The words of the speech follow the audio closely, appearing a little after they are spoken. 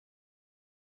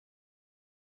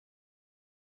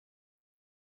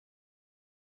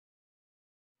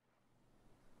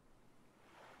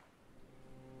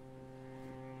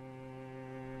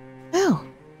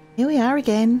Here we are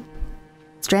again,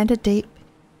 stranded deep.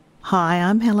 Hi,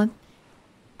 I'm Helen.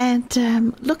 And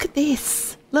look at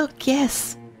this. Look,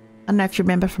 yes. I don't know if you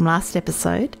remember from last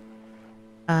episode.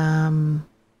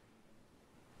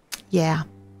 Yeah.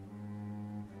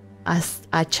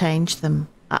 I changed them.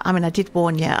 I mean, I did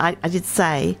warn you. I did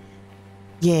say,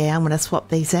 yeah, I'm going to swap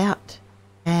these out.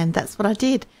 And that's what I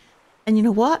did. And you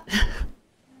know what?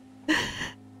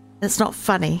 It's not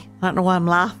funny. I don't know why I'm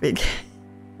laughing.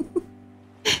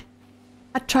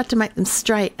 I tried to make them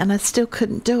straight and I still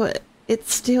couldn't do it.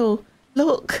 It's still,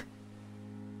 look,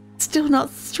 still not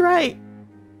straight.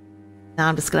 Now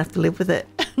I'm just going to have to live with it.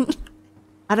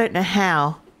 I don't know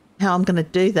how I'm going to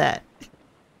do that.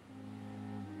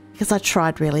 Because I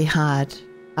tried really hard.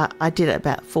 I did it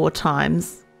about 4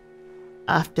 times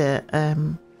after,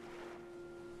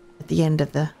 at the end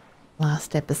of the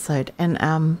last episode.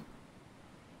 And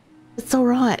it's all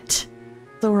right.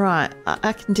 It's all right.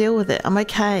 I can deal with it. I'm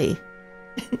okay.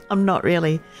 I'm not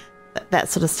really. That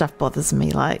sort of stuff bothers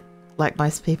me, like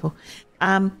most people.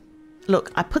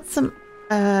 Look, I put some,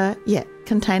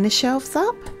 container shelves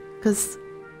up because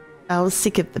I was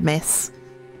sick of the mess.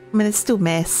 I mean, it's still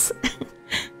mess.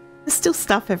 There's still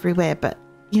stuff everywhere, but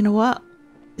you know what?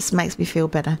 This makes me feel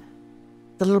better.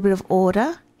 There's a little bit of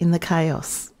order in the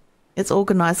chaos. It's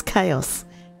organised chaos.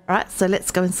 All right, so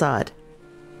let's go inside.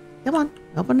 Come on,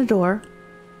 open the door.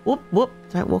 Whoop, whoop.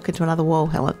 Don't walk into another wall,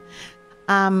 Helen.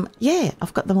 Yeah,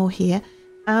 I've got them all here.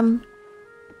 Oh,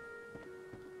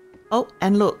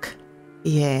 and look.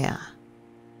 Yeah.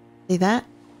 See that?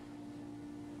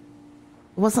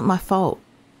 It wasn't my fault.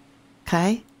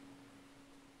 Okay?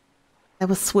 They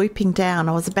were swooping down.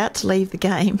 I was about to leave the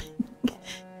game.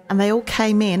 And they all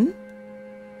came in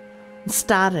and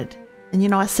started. And you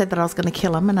know, I said that I was going to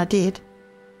kill them, and I did.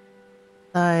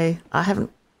 So I haven't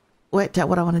worked out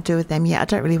what I want to do with them yet. I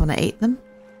don't really want to eat them.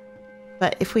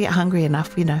 But if we get hungry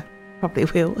enough, you know, probably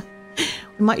will.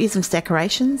 We might use them as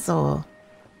decorations or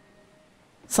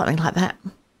something like that.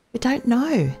 We don't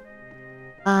know.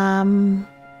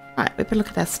 Right, we better look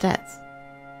at our stats.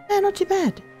 Yeah, not too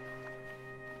bad.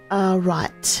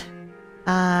 Right.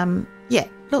 Yeah,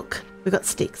 look, we got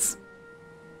sticks.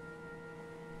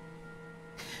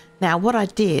 Now, what I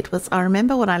did was, I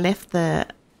remember when I left the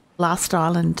last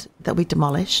island that we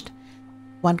demolished,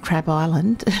 One Crab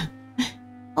Island.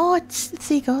 Oh, it's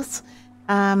seagulls.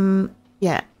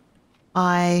 Yeah,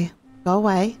 I go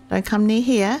away. Don't come near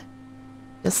here.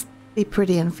 Just be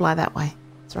pretty and fly that way.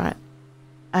 That's right.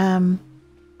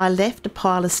 I left a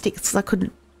pile of sticks because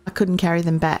I couldn't carry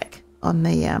them back on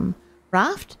the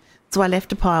raft. So I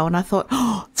left a pile and I thought,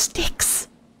 oh, sticks.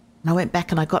 And I went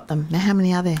back and I got them. Now, how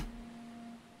many are there?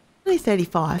 Only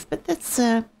 35, but that's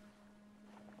that'll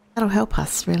help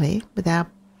us really with our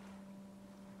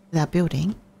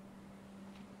building.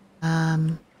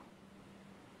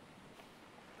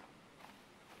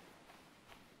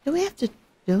 Do we have to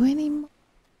do any more?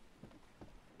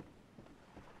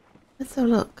 Let's have a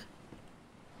look.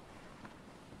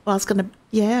 Well, I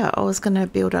was gonna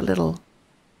build a little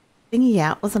thingy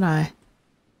out, wasn't I?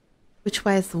 Which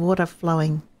way is the water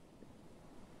flowing?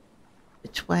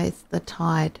 Which way is the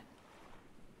tide?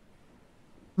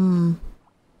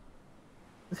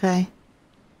 Okay.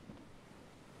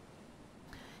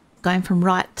 Going from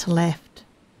right to left.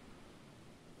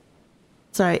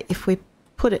 So if we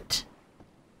put it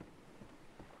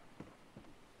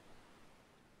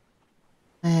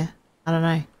there, I don't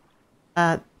know.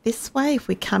 This way, if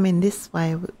we come in this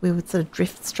way, we would sort of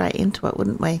drift straight into it,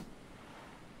 wouldn't we?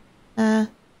 Yeah,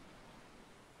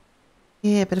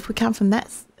 but if we come from that,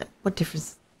 what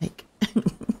difference does it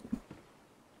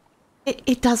make?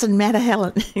 It doesn't matter,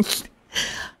 Helen.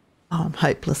 Oh, I'm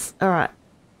hopeless. All right.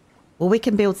 Well, we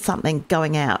can build something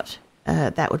going out.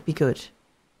 That would be good.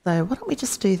 So why don't we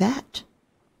just do that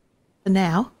for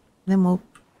now? And then we'll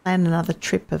plan another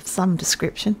trip of some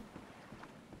description.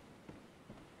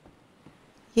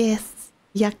 Yes,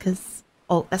 yuccas.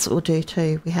 Oh, that's what we'll do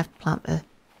too. We have to plant the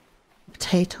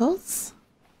potatoes.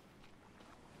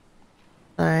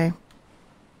 So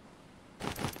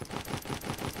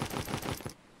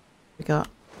we got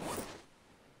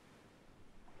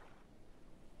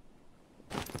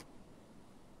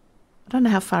I don't know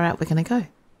how far out we're going to go.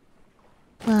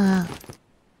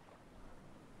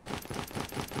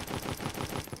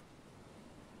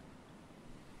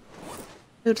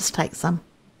 We'll just take some.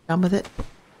 Done with it.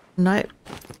 Nope.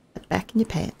 Put back in your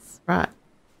pants. Right.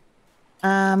 What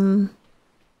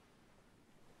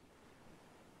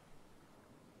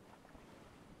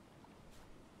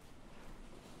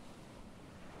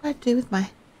do I do with my...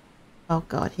 Oh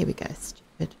God, here we go.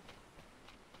 Stupid.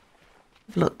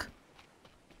 Look.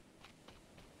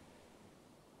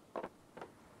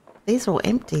 these are all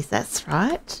empties, that's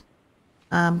right.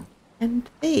 And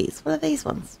these, what are these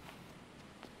ones?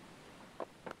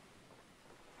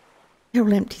 They're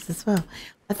all empties as well.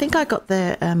 I think I got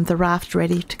the raft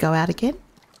ready to go out again.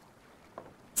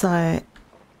 So,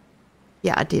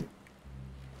 yeah, I did.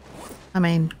 I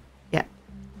mean, yeah.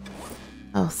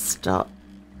 Oh, stop.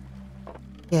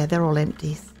 Yeah, they're all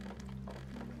empties.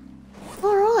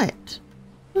 All right.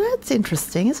 Well, that's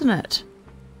interesting, isn't it?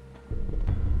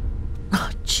 Oh,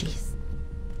 jeez.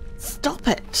 Stop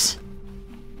it.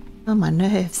 Oh, my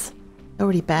nerves.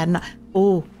 Already bad enough.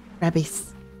 Oh,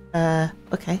 rabbies.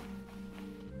 Okay.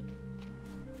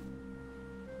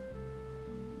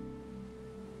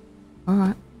 All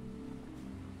right.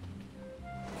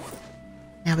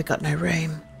 Now we got no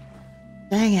room.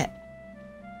 Dang it.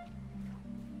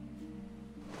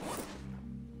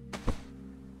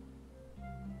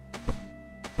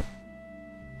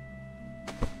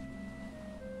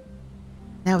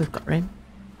 Now we've got room.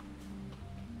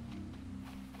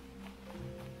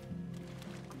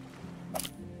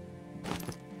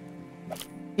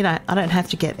 You know, I don't have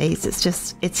to get these.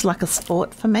 It's like a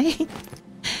sport for me.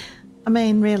 I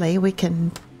mean, really, we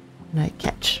can, you know,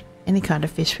 catch any kind of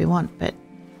fish we want, but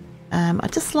I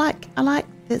like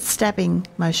the stabbing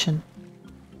motion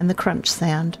and the crunch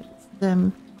sound. It's,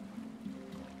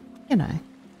 you know,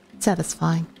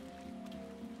 satisfying.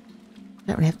 I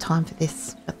don't really have time for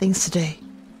this. Got things to do.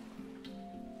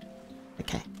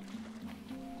 Okay.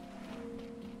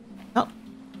 Oh,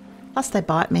 plus they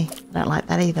bite me. I don't like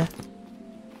that either.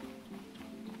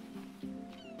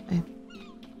 Okay.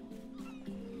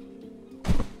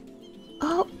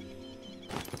 Oh,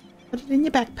 put it in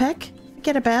your backpack.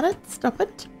 Forget about it. Stop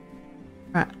it.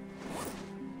 Right.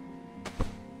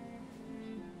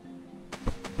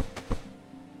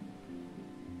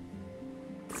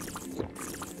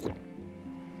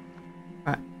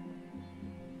 Right.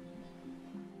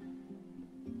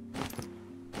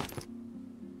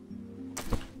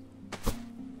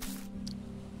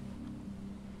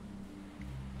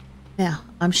 Now,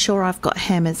 I'm sure I've got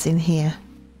hammers in here.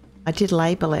 I did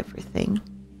label everything.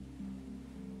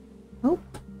 Oh,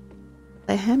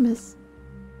 they're hammers.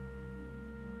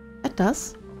 That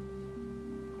does.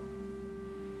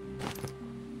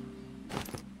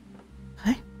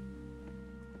 Okay.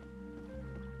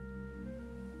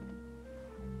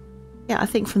 Yeah, I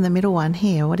think from the middle one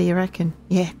here. What do you reckon?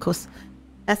 Yeah, of course.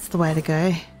 That's the way to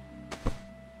go. I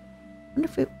wonder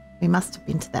if we must have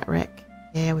been to that wreck.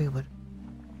 Yeah, we would.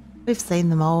 We've seen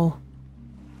them all.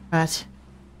 Right.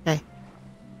 Okay.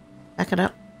 Back it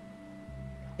up.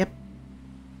 Yep.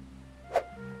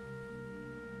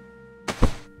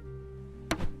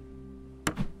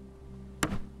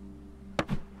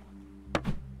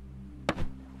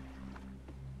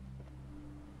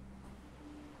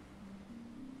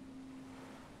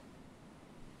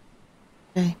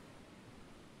 Okay.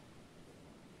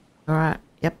 All right.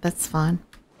 Yep, that's fine.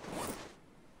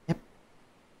 Yep.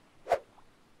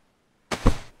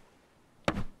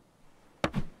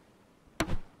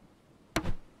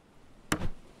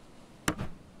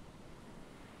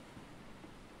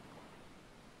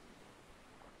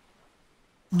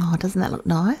 Oh, doesn't that look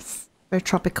nice? Very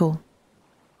tropical.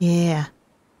 Yeah.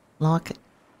 Like it.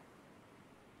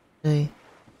 Do.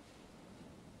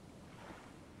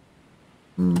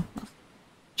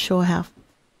 Sure how.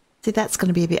 See, that's going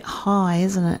to be a bit high,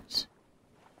 isn't it?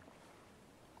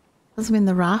 Doesn't mean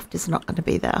the raft is not going to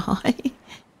be that high.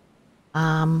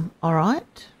 All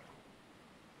right.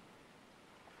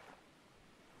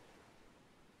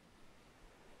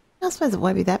 I suppose it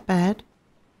won't be that bad.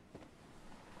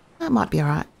 That might be all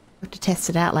right. We'll have to test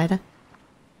it out later.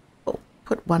 Oh,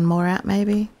 put one more out,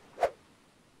 maybe.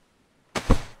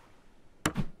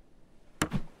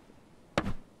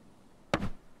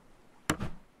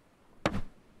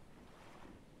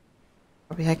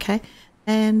 Probably okay.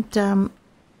 And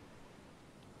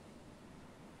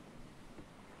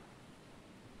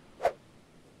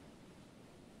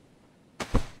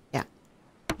yeah.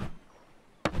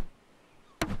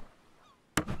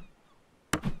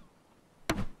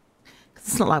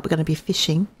 It's not like we're going to be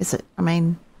fishing, is it? I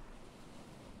mean,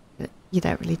 you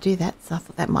don't really do that, so I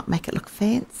thought that might make it look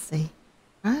fancy,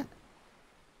 right?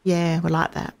 Yeah, we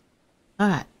like that. All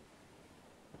right.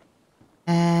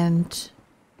 And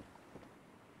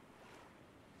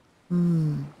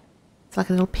it's like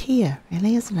a little pier,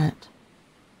 really, isn't it?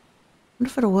 I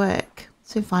wonder if it'll work.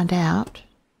 Soon find out.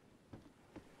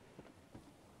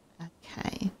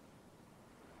 Okay.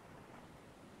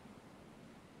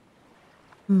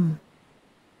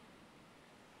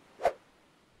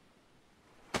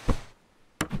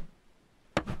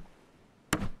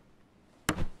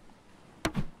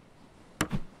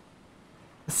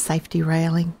 safety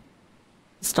railing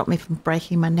to stop me from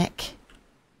breaking my neck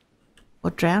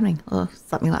or drowning or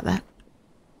something like that.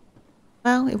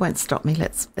 Well, it won't stop me,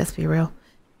 let's be real.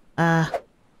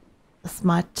 This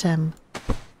might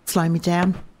slow me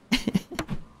down.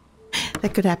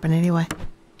 That could happen anyway.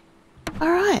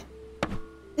 Alright.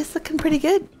 It's looking pretty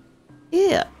good.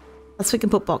 Yeah. Plus we can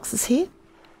put boxes here.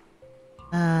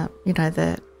 You know,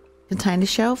 the container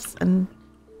shelves, and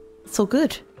it's all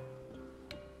good.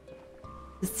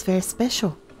 It's very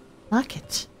special. Like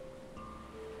it.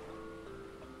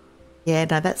 Yeah,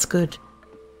 no, that's good.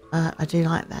 I do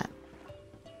like that.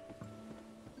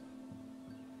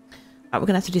 Right, we're going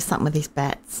to have to do something with these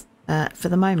bats. For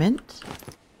the moment,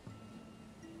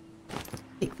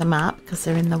 pick them up because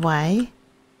they're in the way.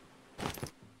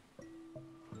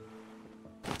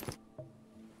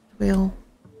 We'll...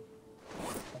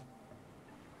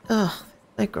 Oh,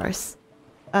 they're gross.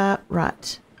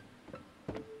 Right.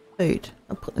 Food.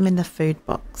 I'll put them in the food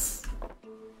box.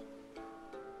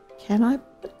 Can I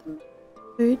put them in the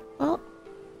food box?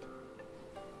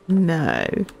 No.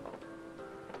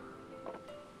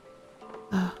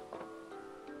 Oh.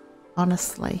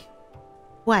 Honestly.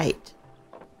 Wait.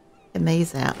 Get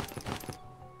these out.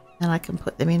 And I can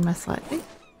put them in most likely. How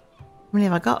many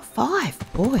have I got?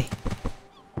 5. Boy.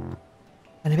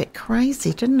 Went a bit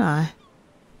crazy, didn't I?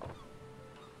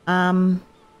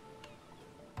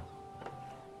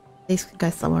 These could go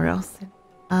somewhere else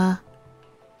then.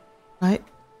 Nope.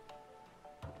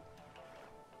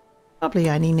 Probably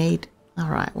only need...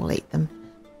 Alright, we'll eat them.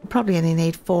 We'll probably only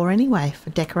need 4 anyway for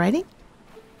decorating.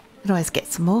 Can always get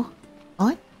some more.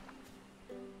 Fine.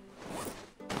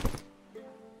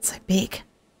 So big.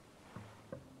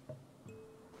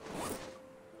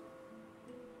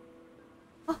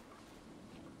 Oh.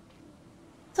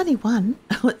 It's only one.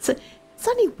 It's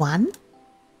only one.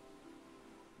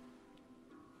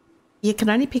 You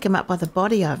can only pick them up by the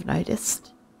body, I've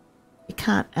noticed. You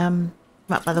can't come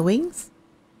up by the wings.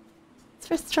 It's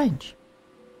very strange.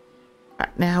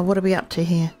 Right, now what are we up to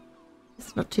here?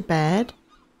 It's not too bad.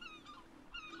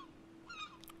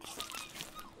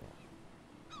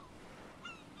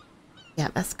 Yeah,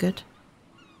 that's good.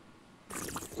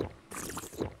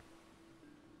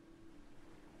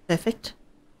 Perfect.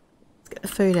 Let's get the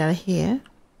food out of here.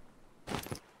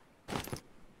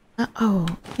 Oh,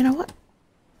 you know what?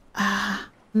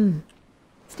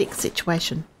 Stick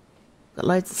situation. Got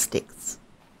loads of sticks.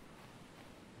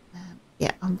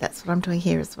 Yeah, that's what I'm doing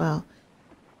here as well.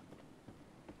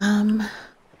 Yeah.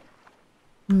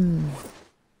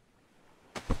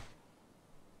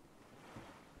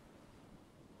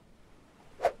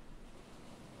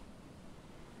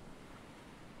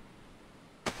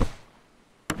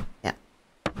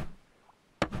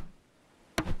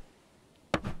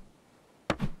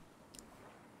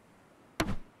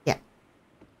 Yeah.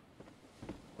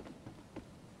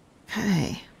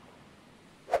 Okay.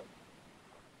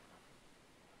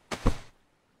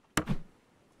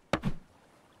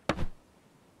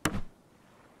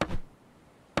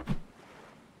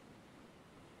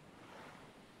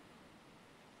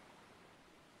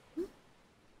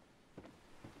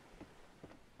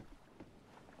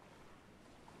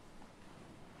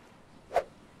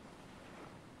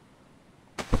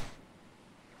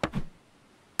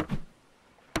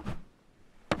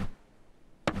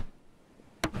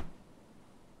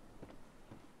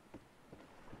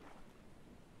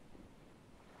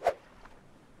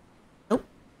 Nope.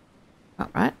 All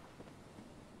right.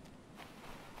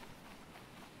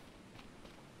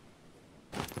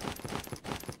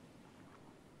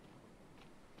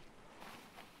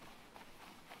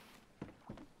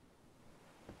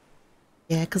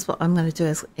 Yeah, because what I'm going to do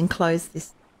is enclose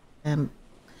this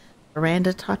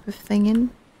veranda type of thing in.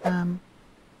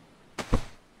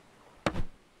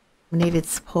 We needed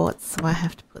supports, so I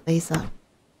have to put these up.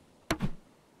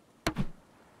 And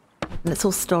it's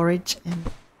all storage and...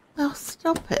 Oh,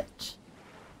 stop it.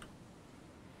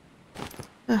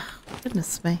 Oh,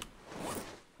 goodness me.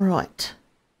 Right.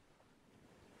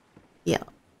 Yeah.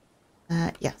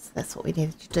 Yes, that's what we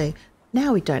needed to do.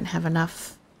 Now we don't have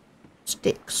enough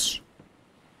sticks.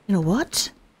 You know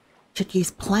what? Should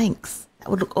use planks. That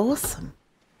would look awesome.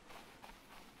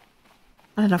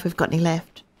 I don't know if we've got any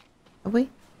left. Have we?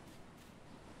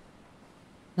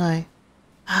 No.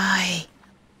 Aye.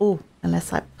 Oh,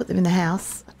 unless I put them in the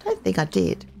house. I don't think I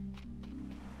did.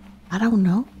 I don't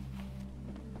know.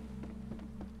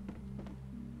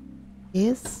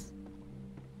 Here's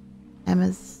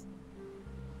hammers.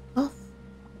 Cloth.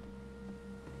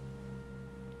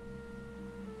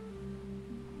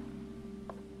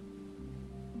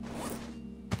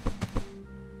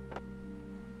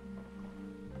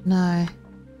 No.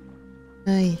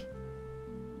 Hey.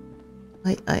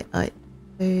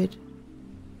 Food.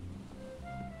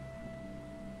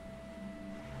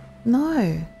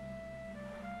 No.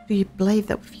 Do you believe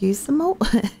that we've used them all?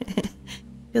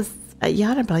 Because,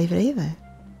 yeah, I don't believe it either.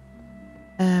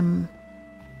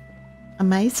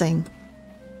 Amazing.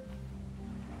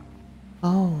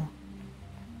 Oh.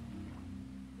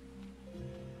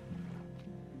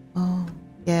 Oh,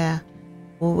 yeah.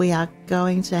 Well, we are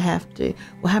going to have to...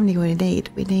 Well, how many do we need?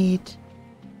 We need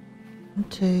 1,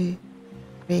 2,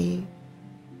 3,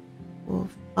 4,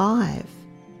 5.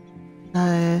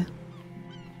 So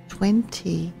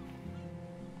 20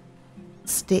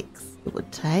 sticks it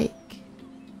would take.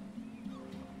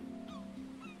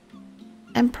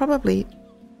 And probably...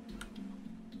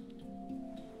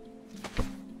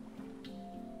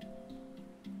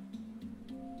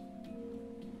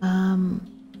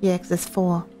 yeah, because there's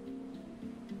 4.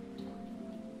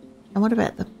 And what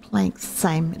about the planks?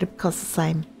 Same. It'd cost the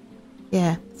same.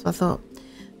 Yeah, so I thought,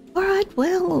 all right,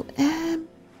 well,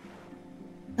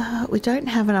 we don't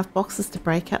have enough boxes to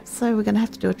break up, so we're going to have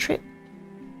to do a trip.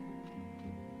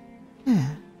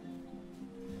 Yeah.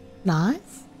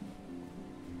 Nice.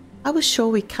 I was sure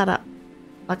we cut up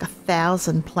like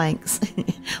 1,000 planks.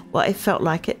 Well, it felt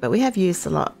like it, but we have used a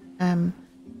lot on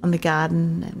the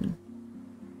garden and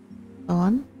so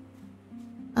on.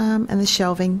 And the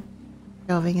shelving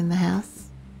in the house.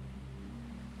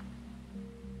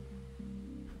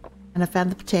 And I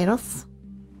found the potatoes.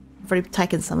 I've already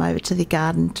taken some over to the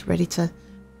garden ready to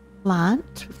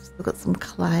plant. We've still got some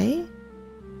clay.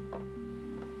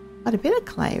 Quite a bit of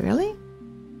clay, really.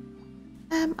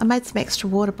 I made some extra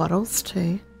water bottles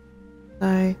too.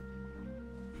 So,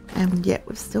 yet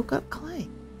we've still got clay.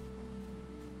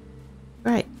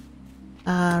 Great.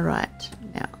 Right,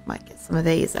 now I might get some of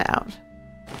these out.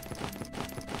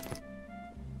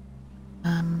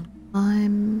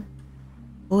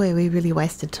 Boy, we really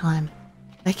wasted time.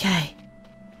 Okay.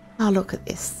 Oh, look at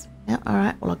this. Yeah,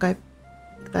 alright, well I'll go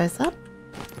pick those up.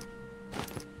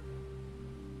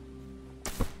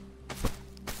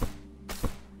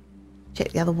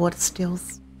 Check the other water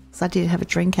stills, because I did have a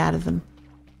drink out of them.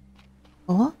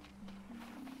 Or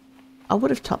I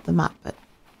would have topped them up, but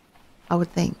I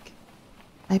would think.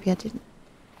 Maybe I didn't.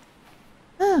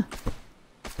 Ah.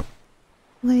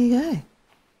 There you go.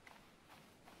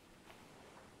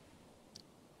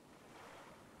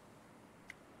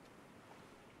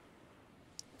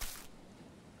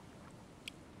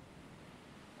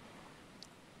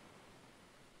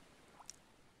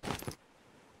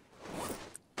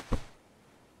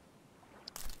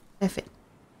 Perfect.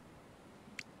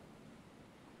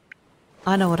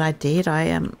 I know what I did.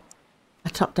 I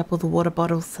topped up all the water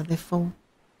bottles so they're full.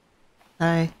 So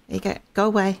there you go. Go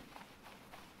away.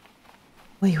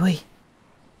 Wee wee.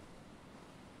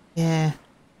 Yeah.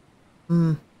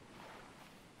 All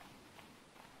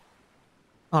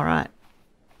right.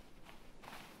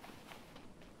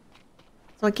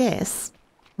 So I guess.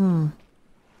 Would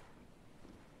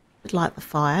light the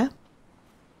fire.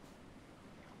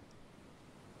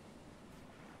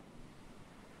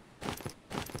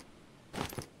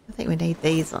 I think we need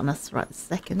these on us right this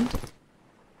second.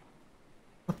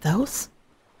 What those?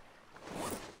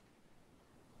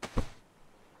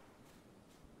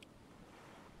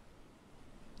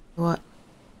 What?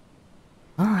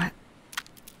 All right.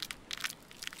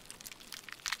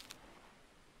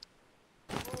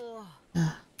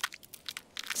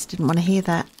 Just didn't want to hear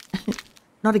that.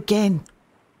 Not again.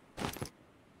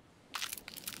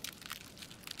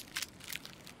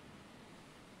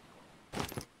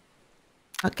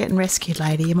 Not getting rescued,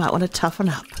 lady. You might want to toughen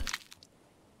up.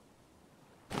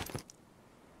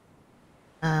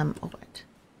 All right.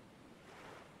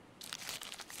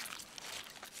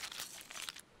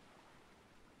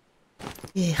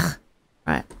 Yeah.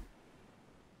 Right.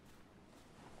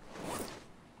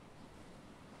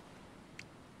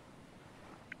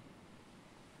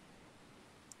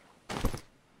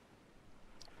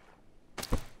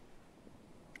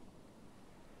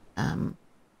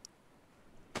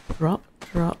 Drop.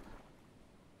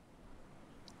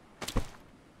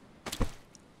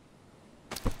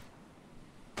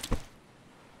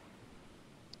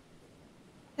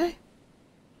 Okay.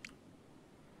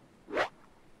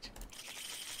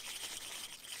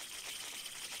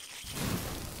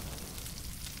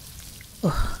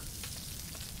 Oh.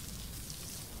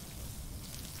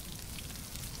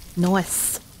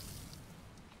 Nice.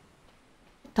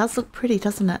 It does look pretty,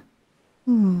 doesn't it?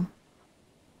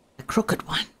 A crooked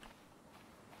one.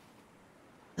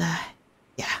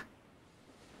 Yeah.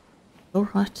 All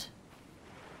right.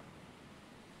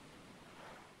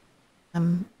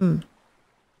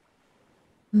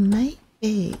 Maybe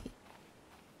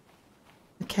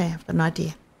we Okay, I've got an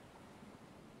idea.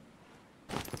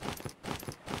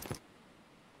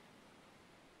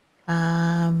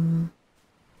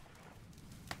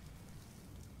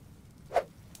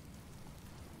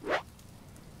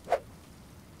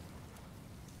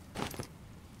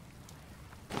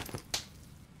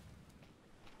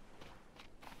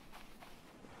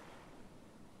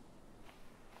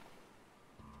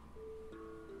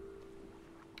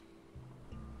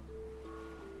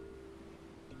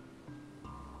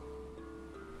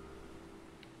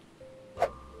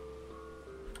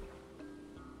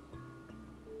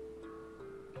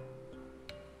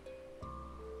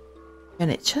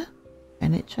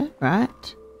 Furniture,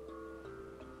 right.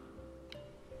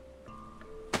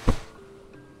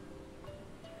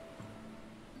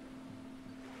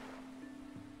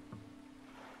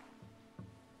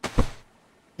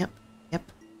 Yep.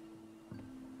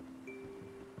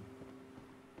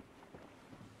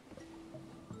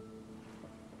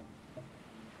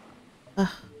 Ugh.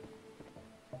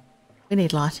 We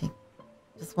need lighting.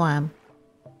 That's why I'm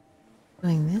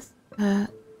doing this.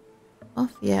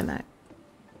 Off? Yeah, no.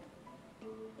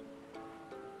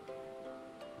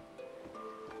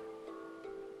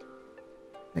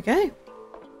 Okay.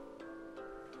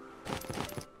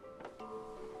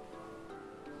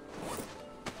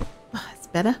 Oh, it's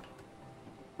better.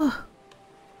 Oh.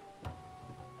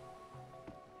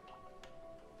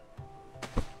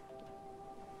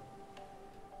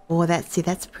 Oh,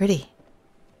 that's pretty.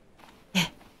 Yeah.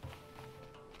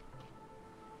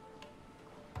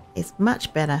 It's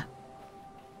much better.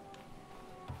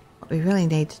 What we really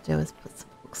need to do is put some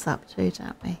books up too,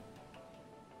 don't we?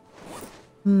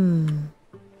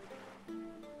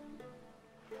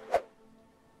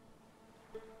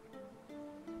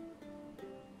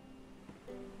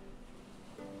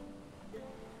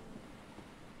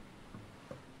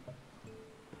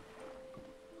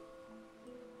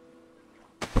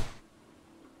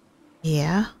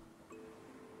 Yeah.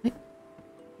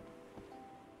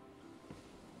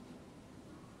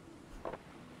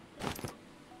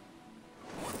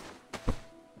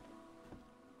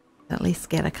 At least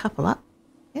get a couple up.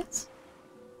 Yes.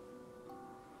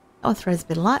 Oh, throws a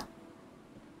bit of light.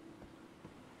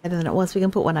 Better than it was. We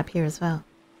can put one up here as well.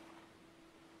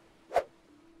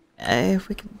 If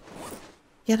we can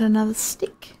get another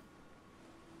stick.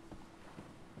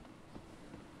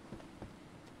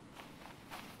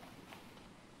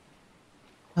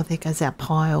 Oh, there goes our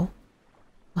pile.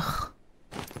 Ugh.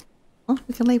 Oh,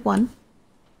 we can leave one.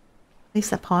 At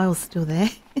least that pile's still there.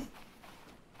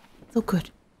 It's all good.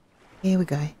 Here we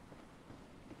go.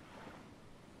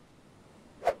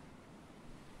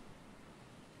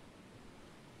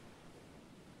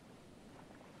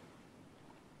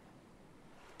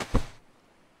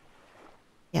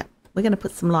 Yep, we're going to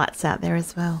put some lights out there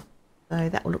as well. So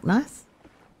that will look nice.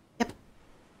 Yep.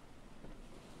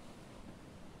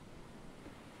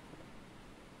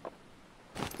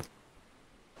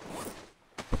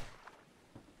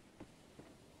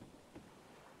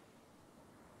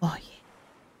 Oh, yeah.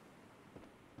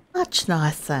 Much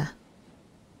nicer.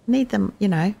 Need them, you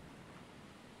know,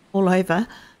 all over.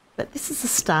 But this is a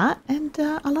start and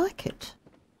I like it.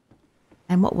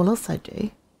 And what we'll also do,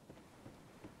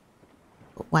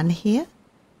 put one here,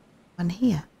 and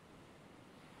there,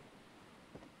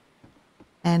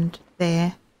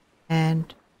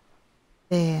 and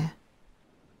there.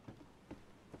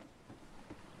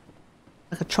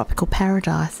 Like a tropical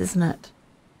paradise, isn't it?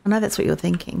 I know that's what you're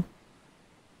thinking.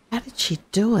 How did she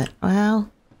do it?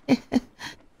 Well,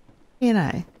 you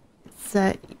know, it's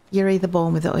you're either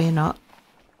born with it or you're not.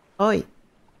 Oi.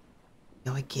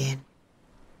 Go again.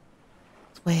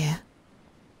 Swear.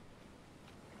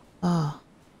 Oh.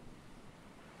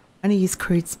 I only use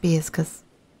crude spears because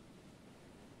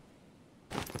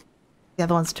the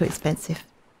other one's too expensive.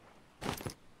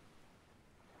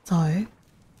 So.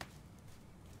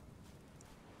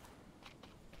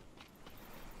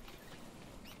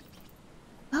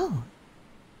 Oh.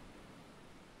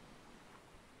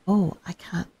 Oh, I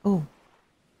can't. Oh.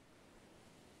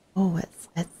 Oh, it's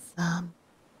I've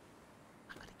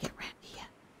got to get round here.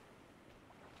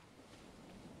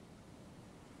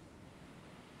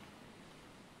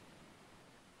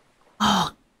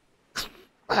 Oh.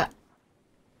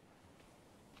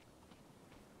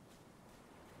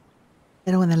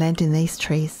 They don't want to land in these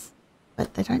trees,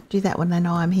 but they don't do that when they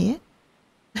know I'm here.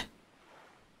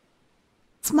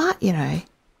 Smart, you know.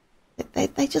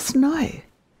 They just know.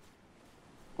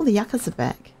 All the yuccas are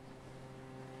back.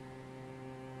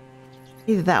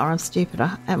 Either that or I'm stupid.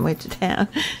 I haven't worked it out.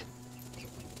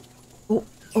 Oh,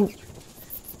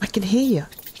 I can hear you.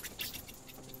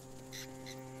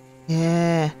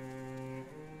 Yeah.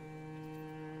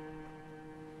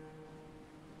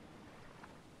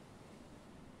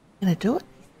 Gonna do it?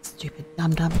 Stupid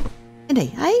dum-dum. Isn't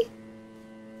he, eh?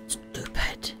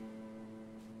 Stupid.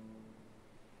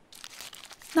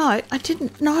 No, I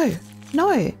didn't. No.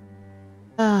 No.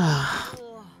 Ah.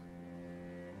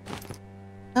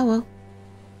 Oh well.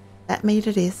 That meat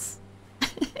it is.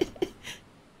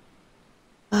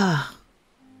 Ah.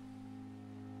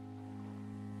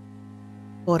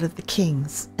 Lord of the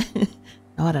Kings.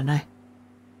 No, I don't know.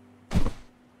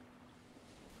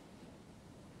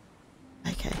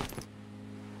 Okay.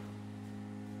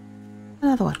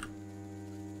 Another one.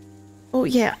 Oh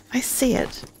yeah, I see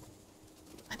it.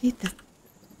 I need this.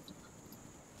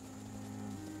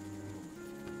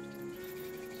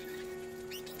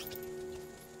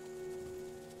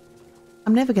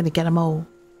 I'm never going to get them all.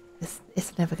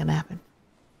 It's never going to happen.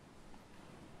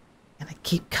 And I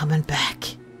keep coming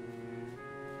back.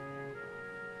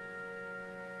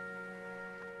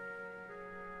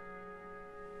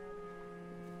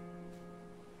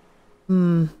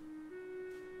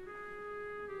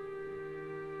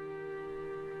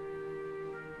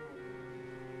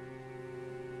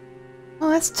 Oh,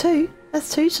 that's two.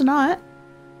 That's two tonight.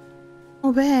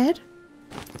 Not bad.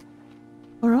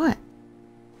 All right.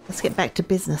 Let's get back to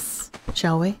business,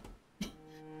 shall we?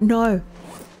 No.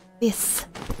 This.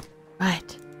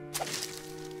 Right.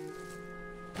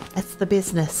 That's the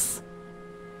business.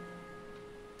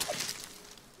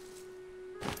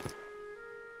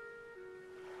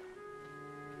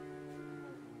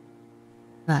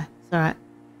 No, it's alright.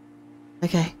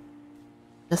 Okay.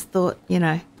 Just thought, you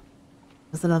know,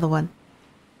 there's another one.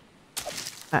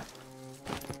 Right.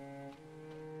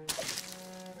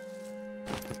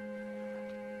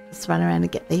 Let's run around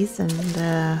and get these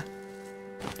and,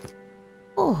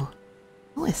 oh,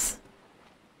 nice.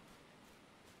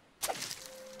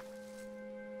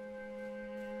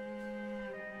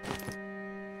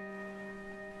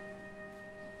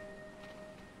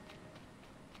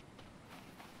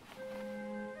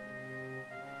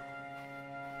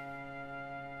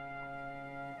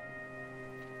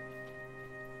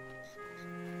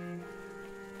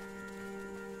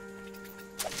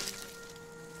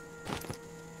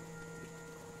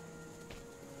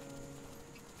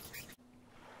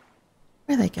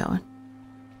 Where are they going?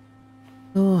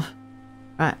 Oh,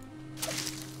 right.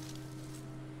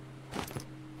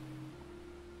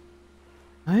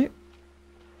 No.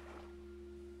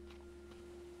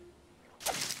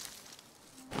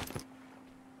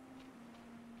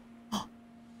 Oh,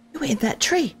 you were in that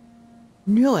tree.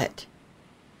 Knew it.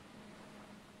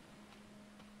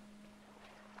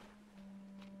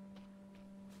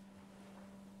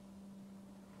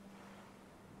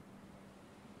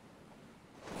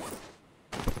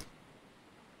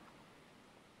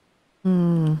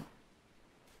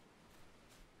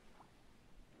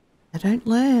 I don't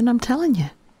learn, I'm telling you.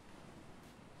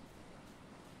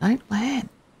 Don't learn.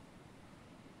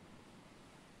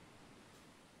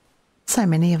 So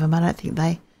many of them, I don't think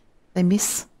they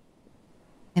miss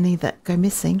any that go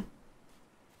missing.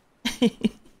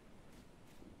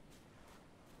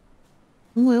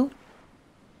 Well,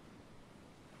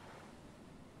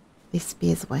 these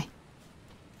spears away.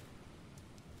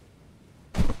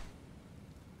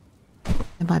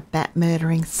 And my bat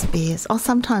murdering spears. Oh,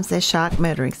 sometimes they're shark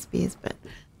murdering spears, but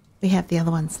we have the other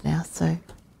ones now, so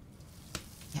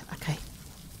yeah, okay.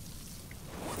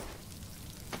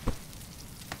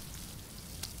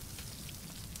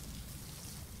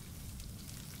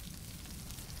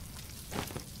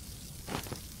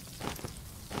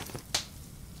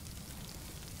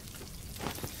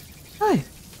 Oh.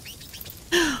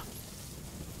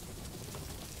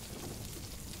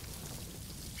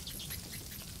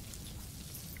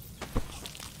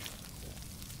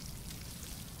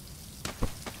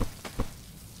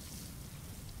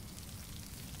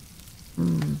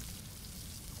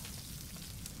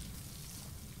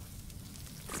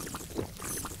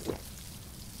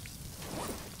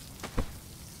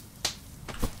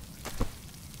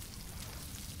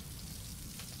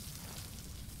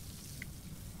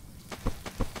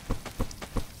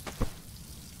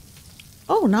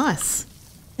 Oh, nice.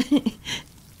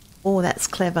 Oh, that's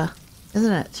clever,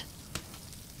 isn't it?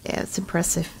 Yeah, it's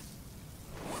impressive.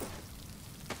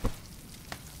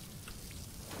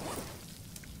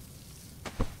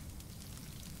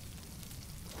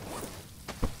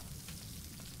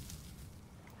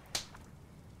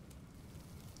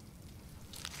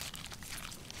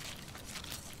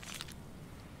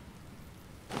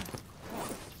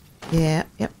 Yeah,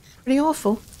 yep, pretty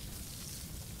awful.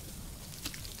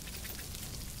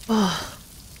 Oh.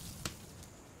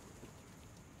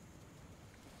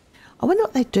 I wonder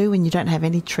what they do when you don't have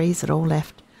any trees at all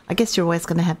left. I guess you're always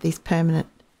going to have these permanent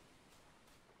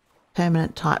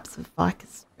permanent types of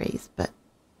ficus trees, but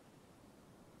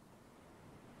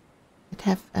I'd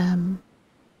have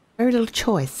very little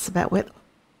choice about where.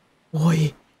 Oi,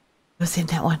 it was in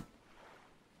that one.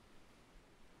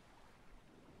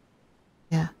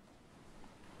 Yeah.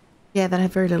 Yeah, they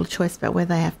have very little choice about where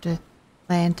they have to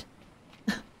land.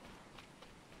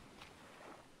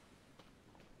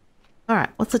 All right,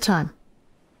 what's the time?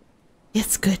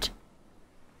 Yes, good.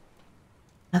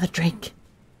 Another drink.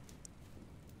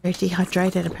 Very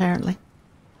dehydrated, apparently.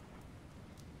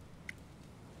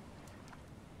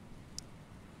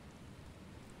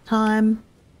 Time.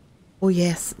 Oh,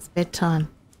 yes, it's bedtime.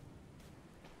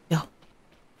 Go.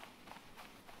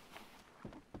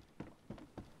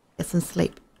 Get some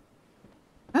sleep.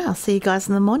 Well, I'll see you guys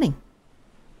in the morning.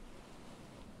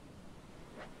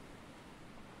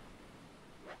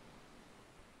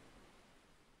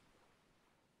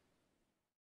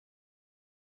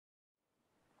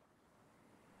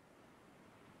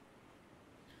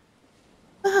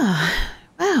 Ah,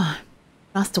 wow.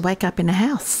 Nice to wake up in a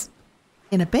house.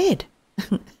 In a bed.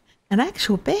 An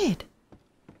actual bed.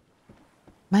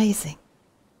 Amazing.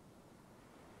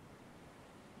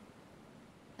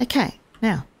 Okay,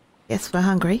 now, guess we're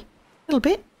hungry. A little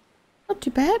bit. Not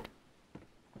too bad.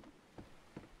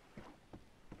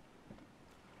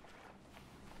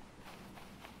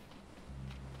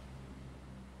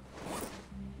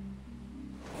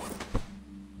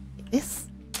 Get this.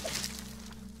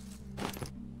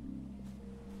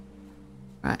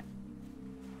 Right.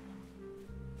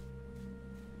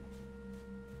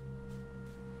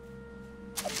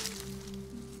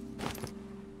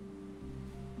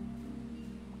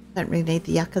 Don't really need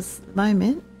the yuccas at the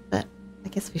moment, but I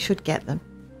guess we should get them.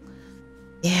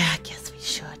 Yeah, I guess we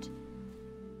should.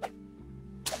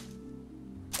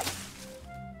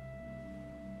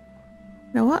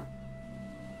 You know what?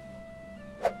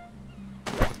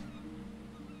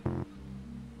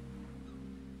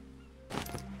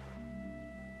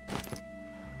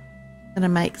 Gonna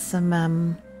make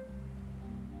some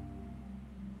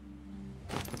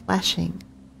flashing.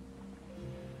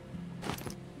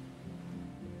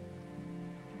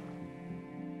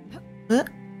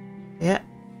 Yeah.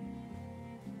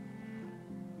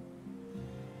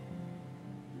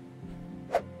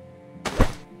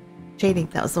 Cheating,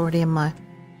 that was already in my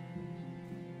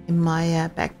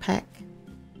backpack.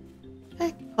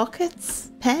 Okay,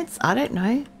 pockets, pants, I don't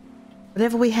know.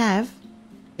 Whatever we have.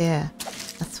 Yeah,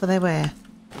 that's what they wear.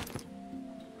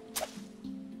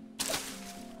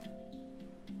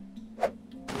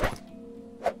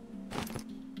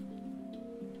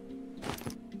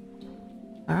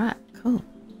 Alright, cool.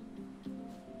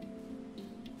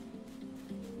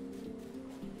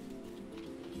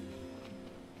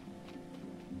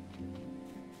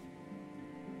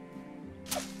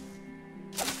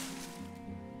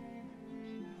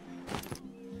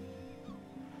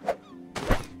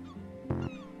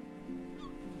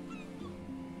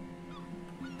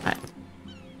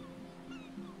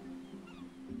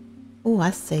 Oh,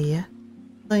 I see you.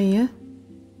 See you.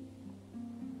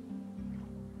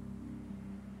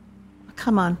 Oh,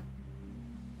 come on.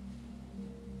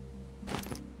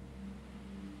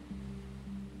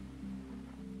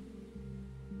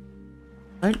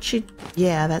 Don't you?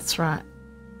 Yeah, that's right.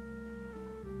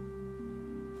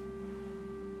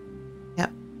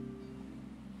 Yep.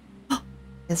 Oh,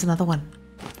 there's another one.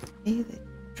 Yeah, they're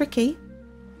tricky.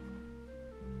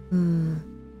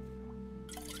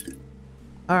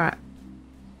 All right.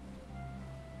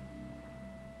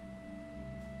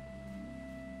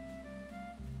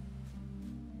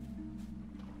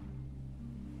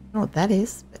 I don't know what that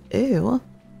is, but ew.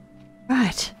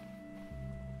 Right.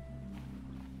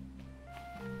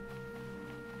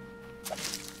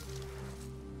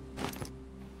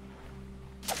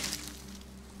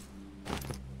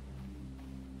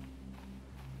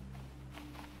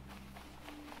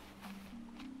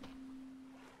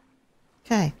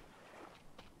 Okay.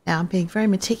 Now I'm being very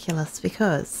meticulous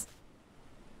because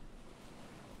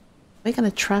we're going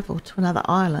to travel to another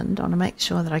island. I want to make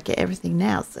sure that I get everything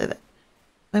now so that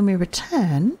when we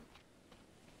return,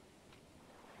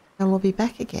 they'll all be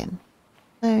back again.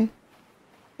 So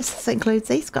this includes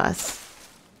these guys.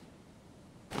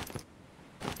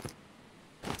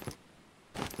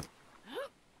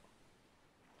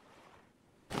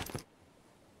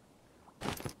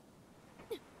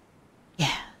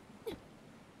 Yeah.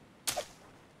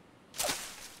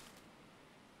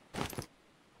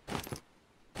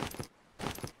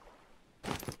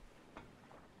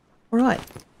 All right.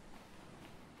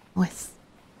 Nice.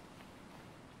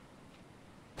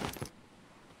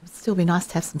 It'd still be nice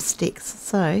to have some sticks.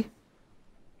 So,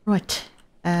 right.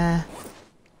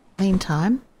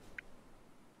 Meantime,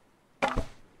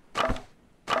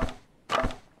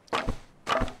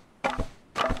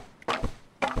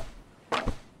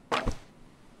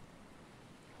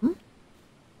 Hmm?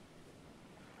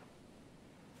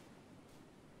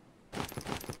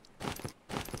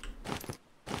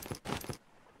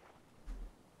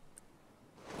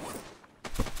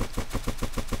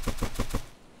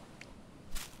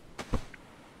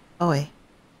 Oh, yeah.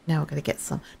 Now we're going to get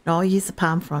some. No, I'll use the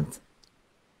palm fronds.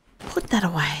 Put that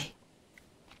away.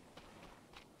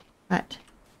 Right.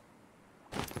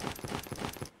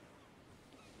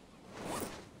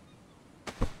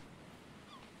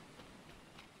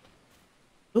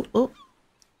 Oh, oh.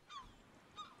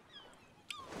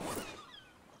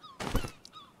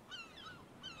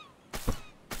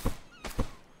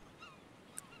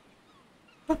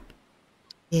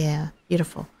 Yeah,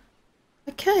 beautiful.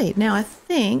 Okay, now I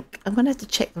think I'm going to have to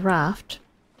check the raft.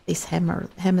 These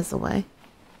hammers away.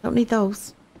 Don't need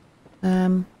those.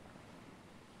 Oh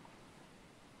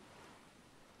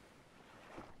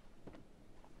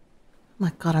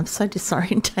my God, I'm so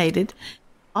disorientated.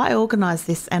 I organised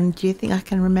this, and do you think I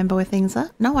can remember where things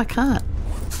are? No, I can't.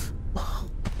 Oh.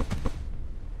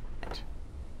 Right.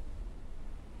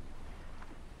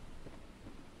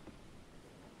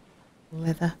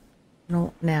 Leather.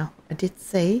 No, now I did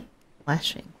see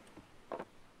flashing.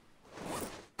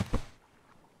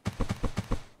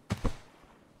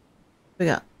 We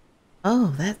got.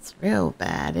 Oh, that's real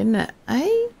bad, isn't it?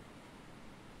 Eh?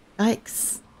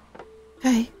 Yikes.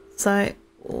 Okay, so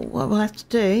what we'll have to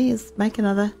do is make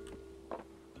another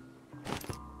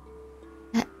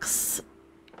axe.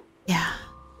 Yeah.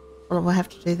 Well, we'll have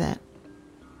to do that.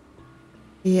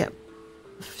 Yep.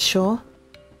 Sure.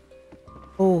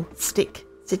 Oh, stick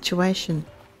situation.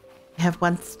 We have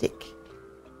one stick.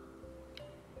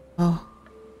 Oh.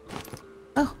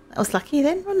 Oh, that was lucky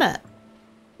then, wasn't it?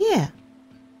 Yeah.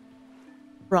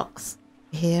 Rocks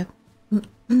here.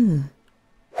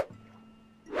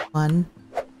 1,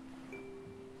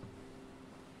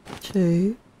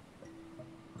 2,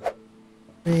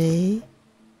 3.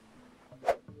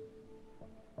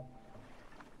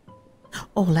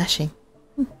 Oh, lashing.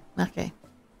 Okay.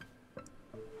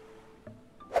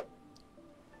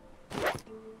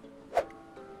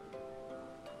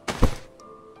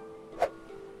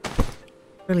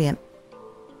 Brilliant.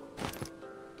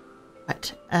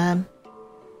 Right.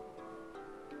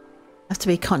 Have to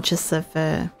be conscious of,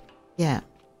 yeah,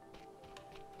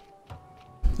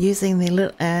 using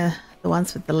the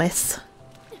ones with the less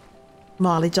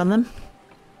mileage on them.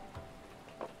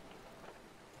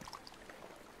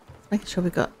 Making sure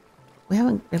we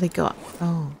haven't really got,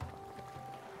 oh,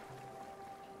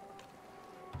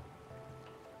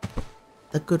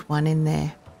 the good one in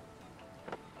there.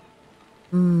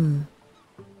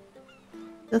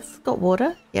 That's got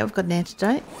water. Yeah, we've got an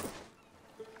antidote.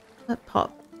 Let's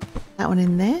pop that one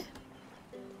in there.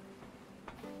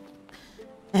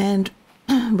 And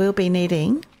we'll be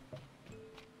needing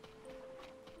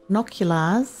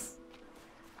binoculars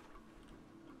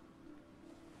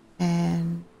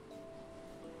and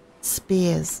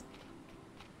spears.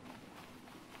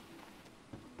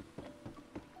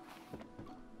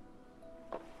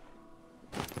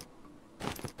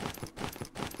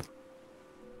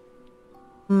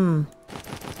 We're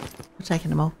taking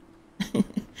them all.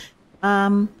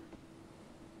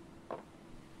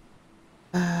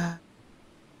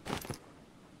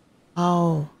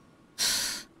 Oh,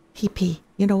 PP.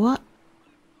 You know what?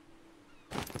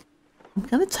 I'm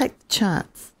going to take the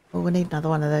chance. Oh, we need another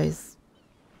one of those.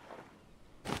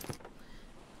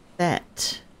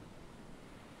 That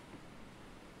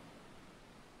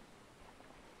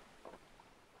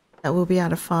we'll be able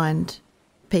to find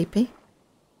PP.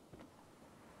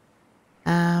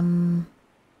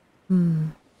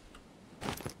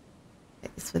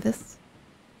 Get this for this.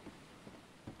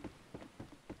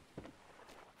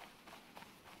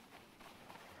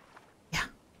 Yeah,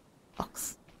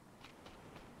 box.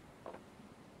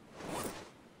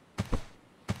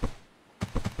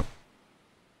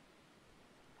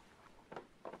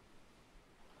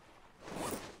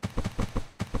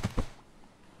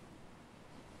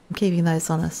 I'm keeping those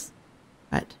on us.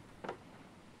 Right.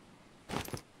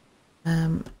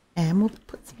 And we'll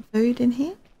put some food in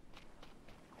here.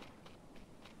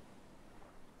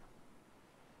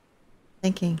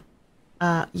 Thinking.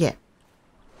 Yeah.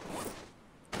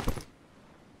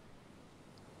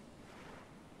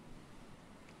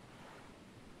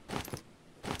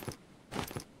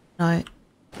 No.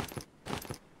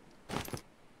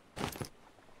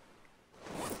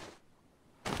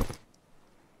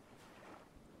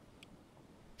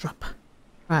 Drop.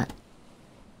 Right.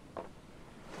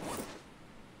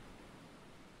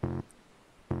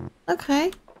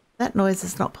 Okay. That noise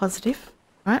is not positive,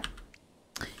 right?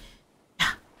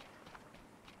 Yeah.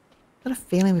 Got a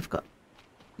feeling we've got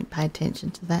to pay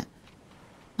attention to that.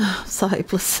 Oh, so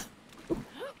hopeless.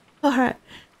 All right.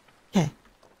 Okay.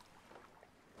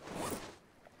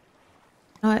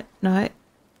 No, no,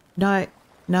 no,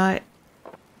 no.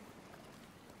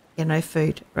 Yeah, no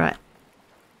food. Right.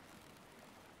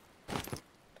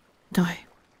 No.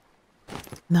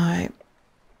 No.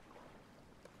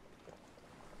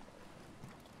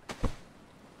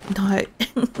 No.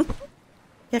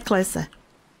 Get closer.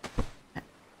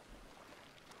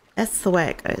 That's the way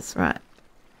it goes, right.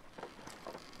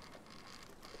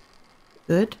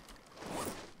 Good.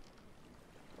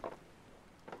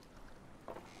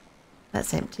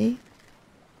 That's empty.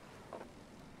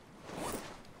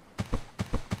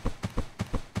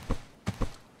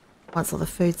 Once all the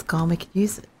food's gone, we can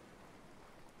use it.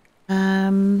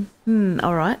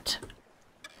 All right.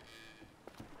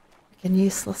 Again,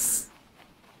 useless.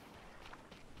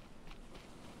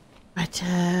 Right,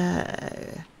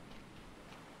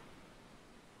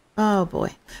 oh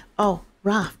boy. Oh,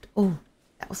 raft. Oh,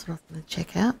 that was what I was going to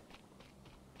check out.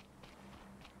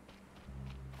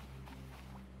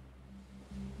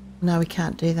 No, we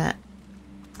can't do that.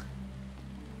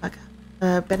 Okay.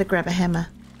 Better grab a hammer,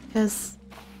 because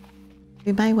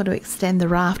we may want to extend the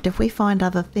raft. If we find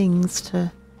other things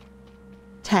to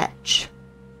attach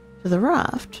to the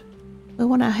raft, we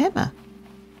want our hammer.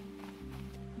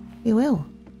 We will.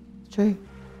 It's true.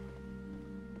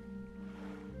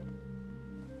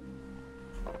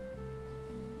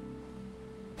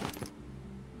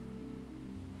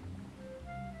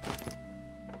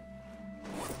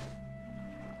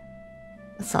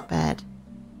 That's not bad.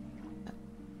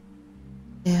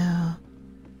 Yeah.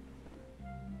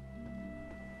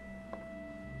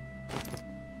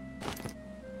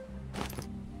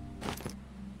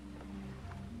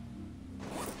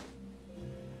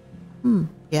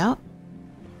 Yeah.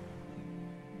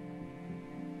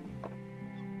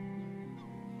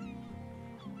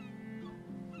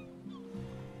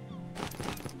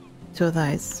 Two of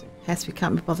those. Has we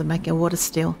can't be bothered making a water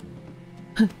still.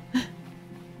 Could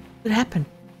happen.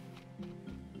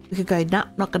 We could go, nah,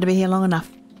 not going to be here long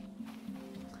enough.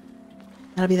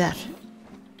 That'll be that.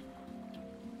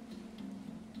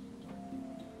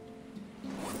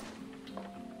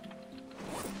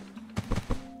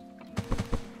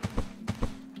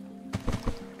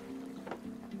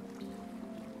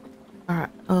 Alright.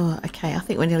 Oh, okay. I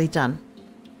think we're nearly done.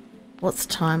 What's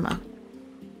the timer?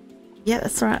 Yeah,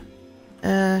 that's right.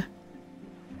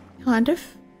 Kind of.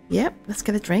 Yep. Let's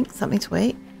get a drink. Something to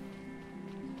eat.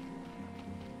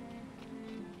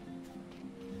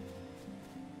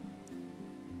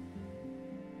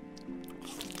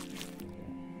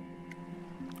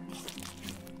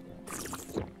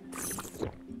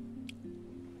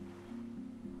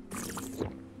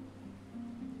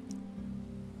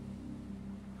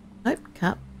 Nope,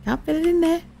 can't fit it in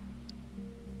there.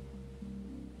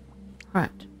 Right,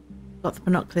 got the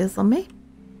binoculars on me.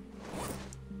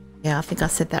 Yeah, I think I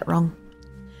said that wrong.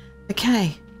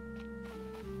 Okay.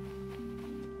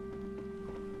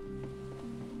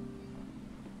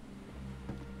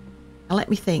 Now let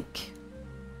me think.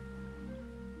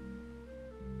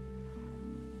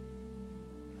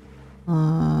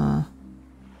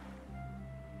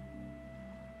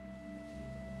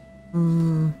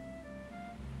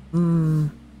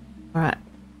 Right.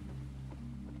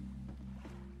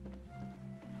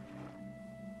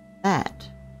 That.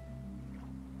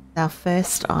 Our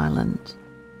first island.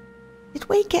 Did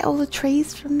we get all the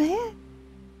trees from there? I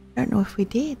don't know if we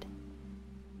did.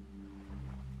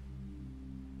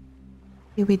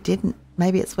 Maybe we didn't.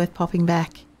 Maybe it's worth popping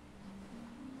back.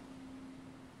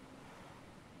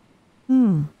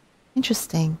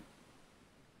 Interesting.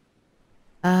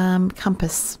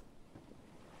 Compass.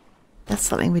 That's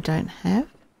something we don't have.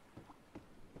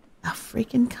 A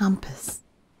freaking compass.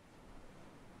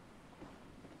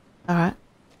 Alright.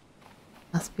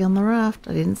 Must be on the raft.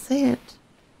 I didn't see it.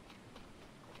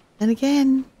 Then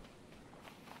again.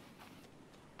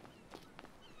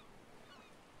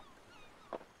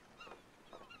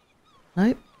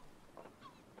 Nope.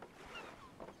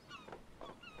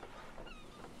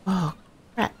 Oh,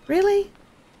 crap. Really?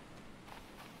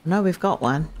 I know we've got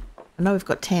one. I know we've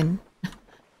got 10.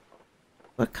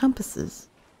 What compasses?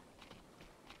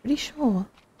 Pretty sure.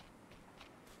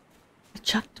 I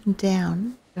chucked them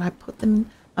down. Did I put them...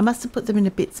 I must have put them in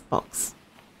a bits box.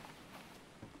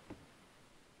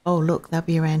 Oh, look. They'll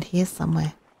be around here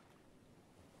somewhere.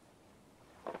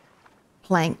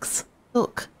 Planks.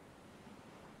 Look.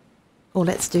 Oh,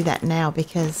 let's do that now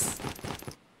because...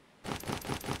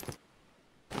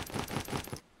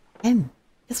 10.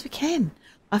 Yes, we can.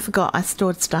 I forgot I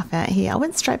stored stuff out here. I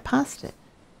went straight past it.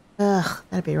 Ugh,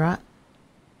 that'd be right.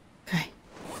 Okay.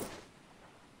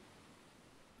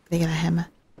 Gotta get a hammer.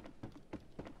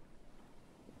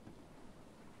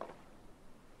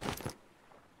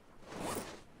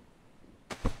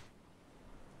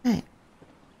 Okay.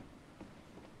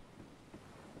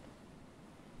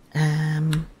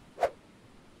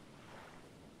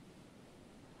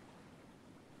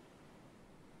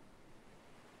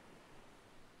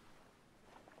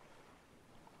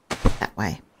 That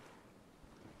way.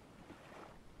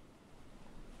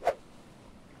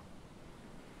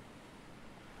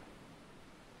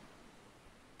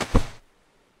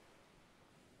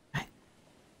 Right.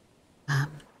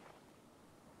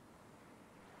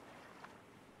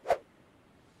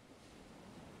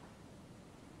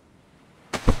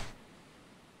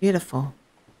 Beautiful.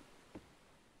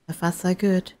 So far, so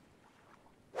good.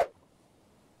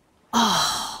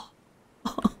 Oh.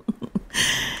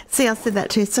 See, I said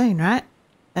that too soon, right?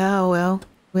 Oh, well.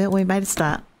 Well, we made a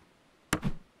start.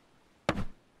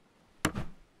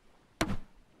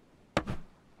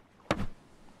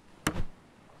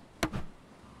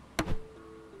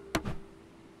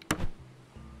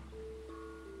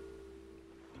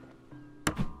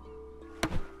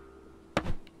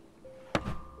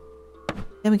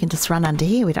 Then we can just run under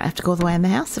here. We don't have to go all the way in the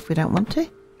house if we don't want to.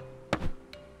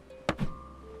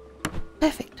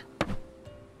 Perfect.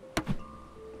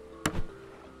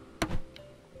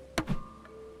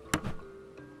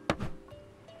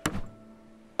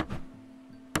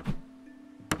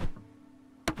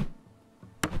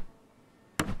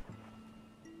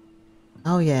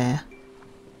 Oh yeah. Is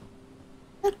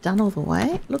that done all the way?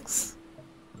 It looks...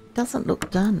 doesn't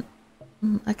look done.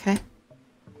 Okay.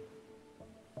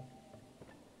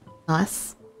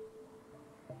 Nice.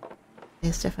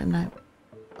 There's definitely no...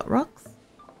 Got rocks?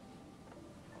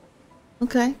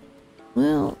 Okay.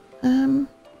 Well,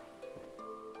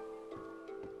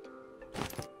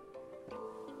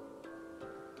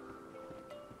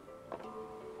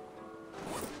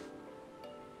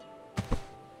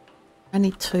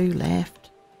 only 2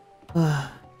 left. Ugh,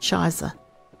 shizer.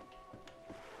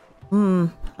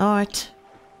 Alright.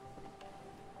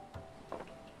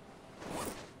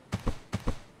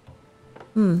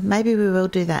 Maybe we will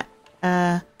do that.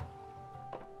 Yeah,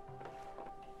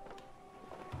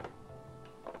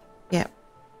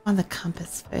 find the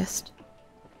compass first.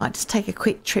 Might just take a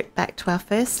quick trip back to our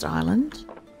first island.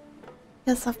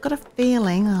 Because I've got a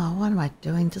feeling... Oh, what am I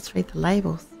doing? Just read the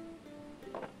labels.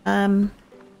 Nothing.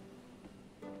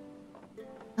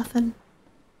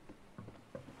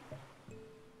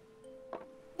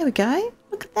 There we go.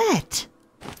 Look at that.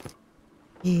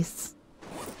 Yes.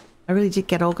 I really did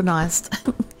get organised.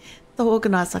 So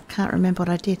organised I can't remember what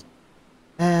I did.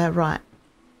 Right.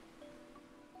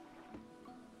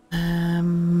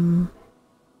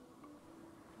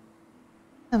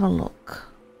 Have a look.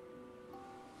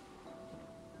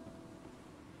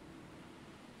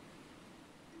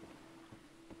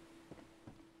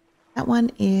 That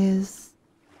one is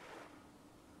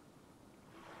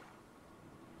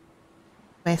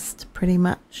west, pretty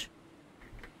much.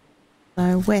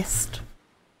 So west.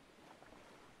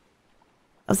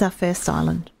 That was our first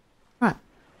island. Right.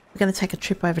 We're going to take a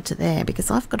trip over to there because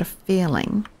I've got a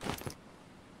feeling,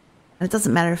 and it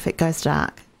doesn't matter if it goes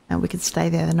dark, and we can stay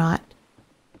there the night.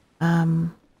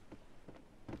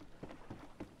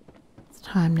 It's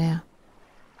time now.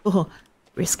 Oh,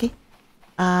 risky.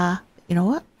 You know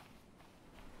what?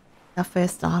 Our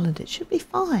first island, it should be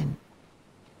fine.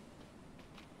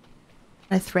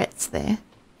 No threats there.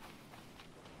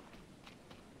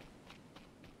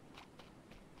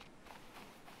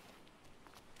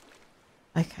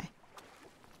 Okay.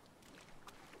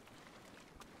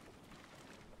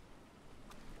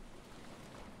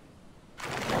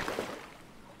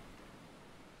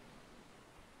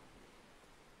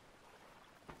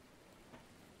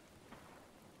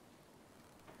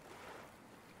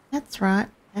 That's right.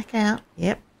 Back out.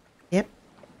 Yep. Yep.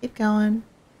 Keep going.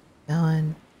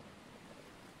 Going.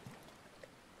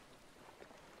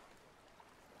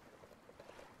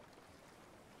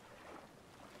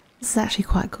 This is actually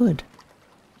quite good.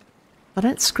 If I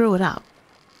don't screw it up,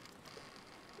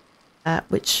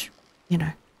 which, you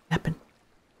know, happen.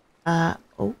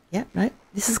 Oh, yeah, no,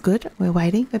 this is good. We're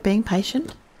waiting. We're being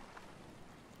patient.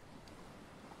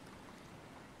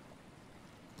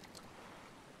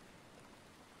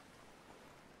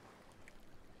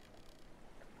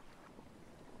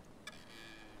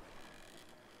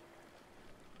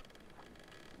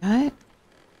 Okay.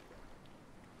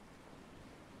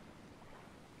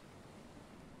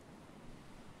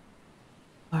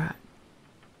 All right.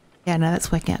 Yeah, no,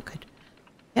 that's working out good.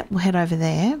 Yep. we'll head over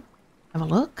there. Have a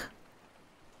look.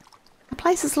 The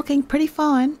place is looking pretty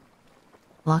fine.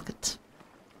 Like it.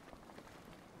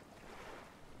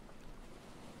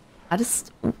 I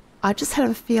just had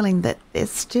a feeling that there's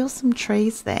still some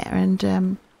trees there,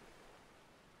 and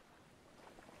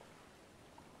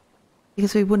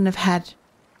because we wouldn't have had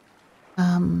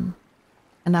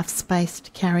enough space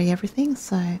to carry everything,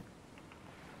 so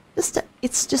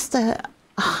it's just a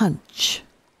hunch.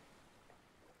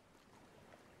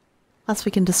 Plus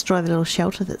we can destroy the little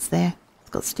shelter that's there. It's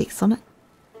got sticks on it.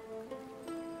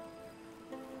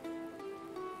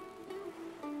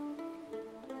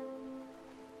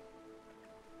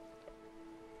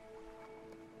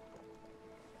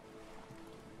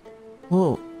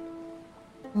 Whoa.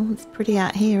 Oh, it's pretty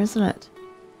out here, isn't it?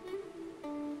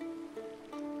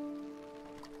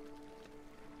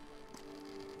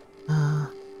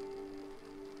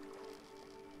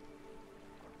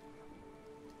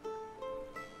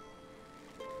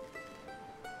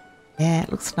 Yeah,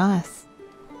 it looks nice.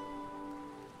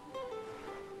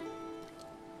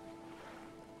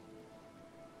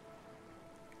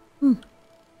 Hmm.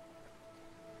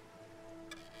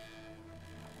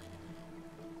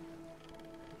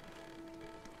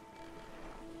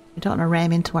 We don't want to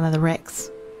ram into one of the wrecks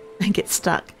and get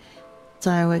stuck.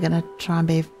 So we're going to try and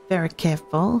be very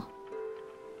careful.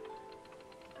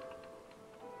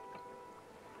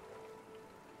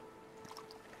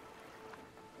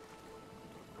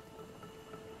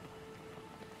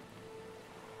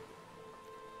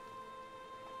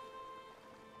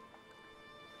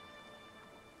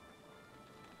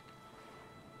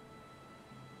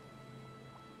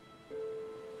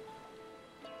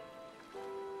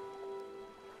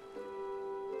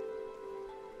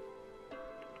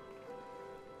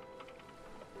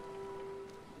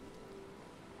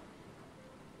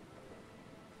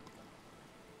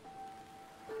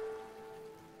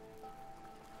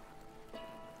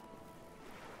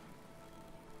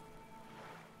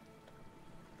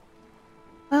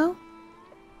 Well,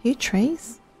 a few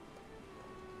trees.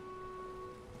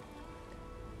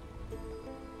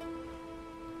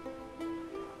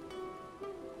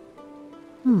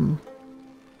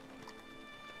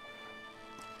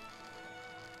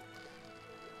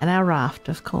 And our raft,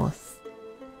 of course.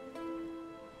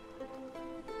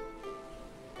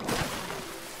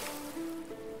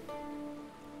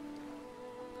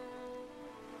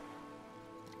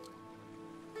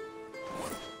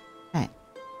 Okay.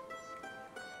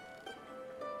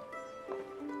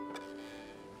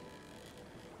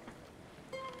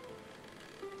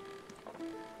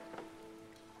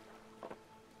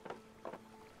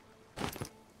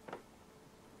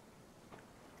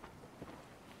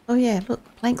 Oh yeah, look,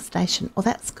 plank station. Oh,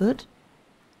 that's good.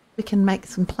 We can make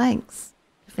some planks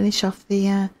to finish off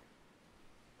the,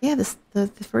 yeah,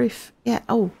 the roof. Yeah,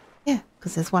 oh, yeah,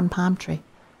 because there's one palm tree.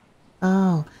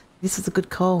 Oh, this is a good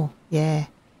call. Yeah.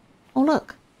 Oh,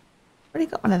 look.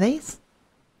 Already got one of these.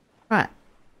 Right.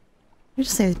 We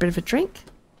just need a bit of a drink.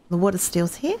 The water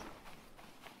steel's here.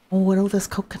 Oh, and all this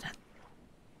coconut.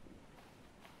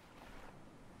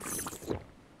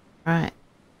 Right.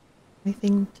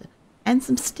 Anything to... And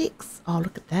some sticks. Oh,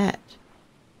 look at that.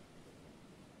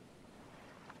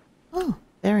 Oh,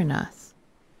 very nice.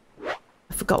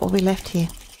 I forgot what we left here.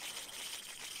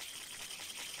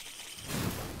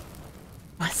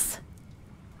 Nice.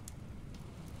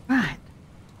 Right.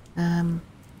 Don't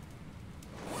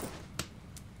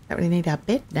really need our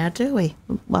bed now, do we?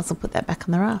 Might as well put that back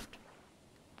on the raft.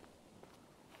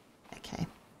 Okay.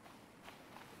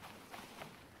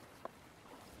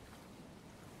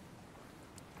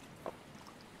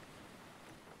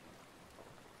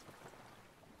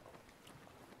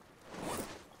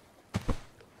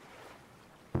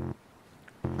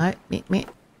 No, me.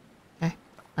 Okay,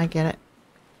 I get it.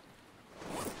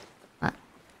 Right.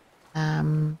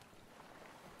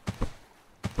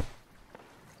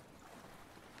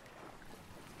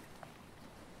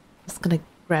 Just gonna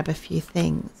grab a few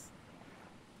things.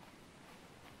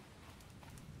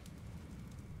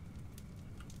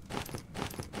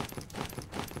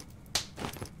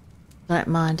 Don't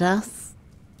mind us.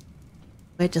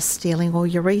 We're just stealing all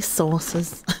your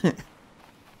resources.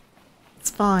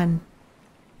 It's fine.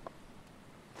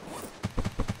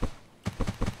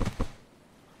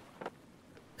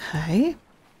 Okay.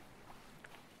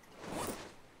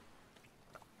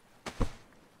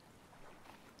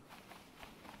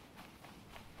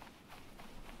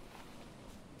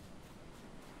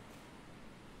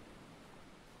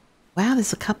 Wow,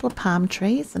 there's a couple of palm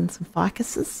trees and some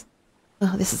ficuses.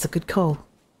 Oh, this is a good call.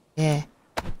 Yeah.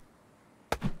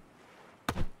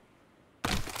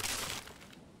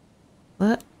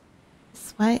 What?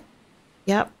 This way?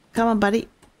 Yep. Come on, buddy.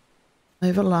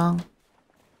 Move along.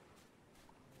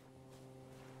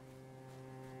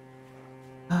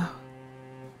 Oh.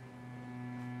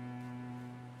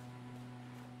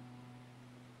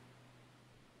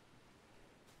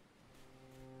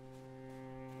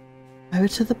 Over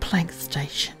to the plank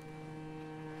station.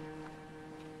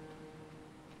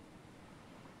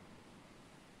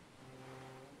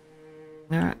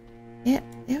 Alright. Yeah,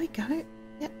 there we go.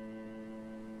 Yep.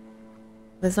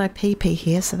 There's no PP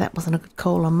here, so that wasn't a good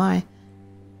call on my...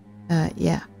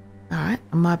 yeah. Alright,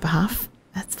 on my behalf.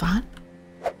 That's fine.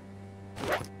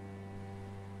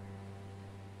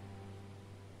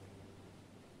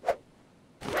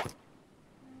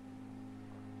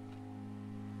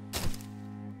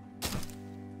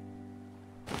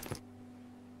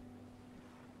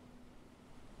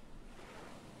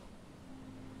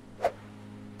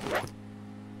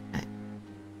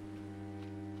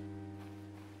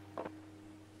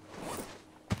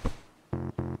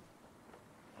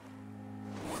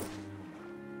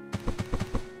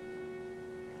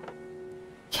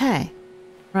 Okay,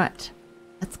 right,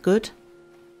 that's good.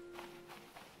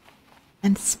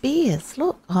 And spears,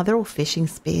 look. Oh, they're all fishing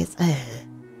spears. Ugh.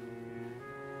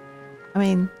 I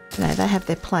mean, you know, they have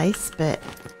their place, but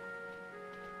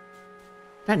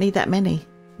don't need that many.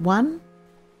 One?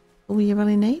 All you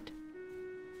really need?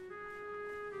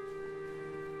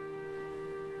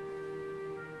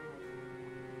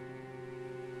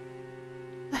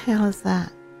 What the hell is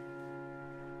that?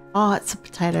 Oh, it's a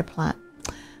potato plant.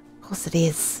 Of course it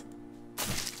is.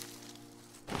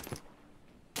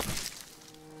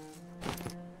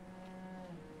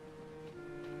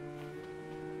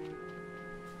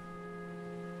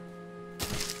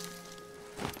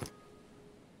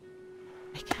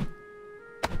 Okay.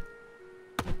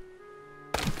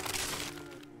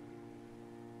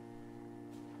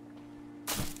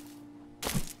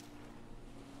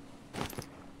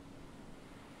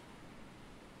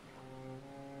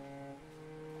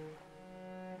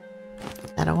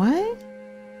 That away.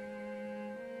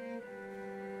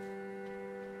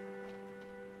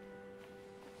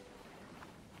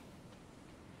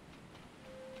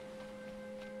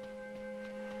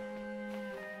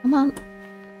 Come on,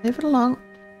 move it along.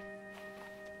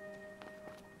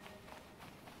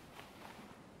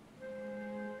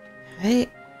 Okay.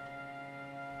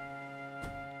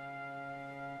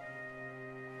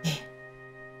 Yeah.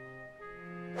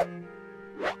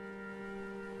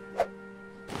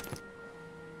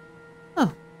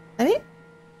 Oh, that it?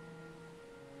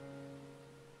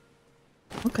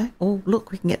 Okay. Oh,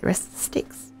 look, we can get the rest of the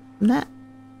sticks from that.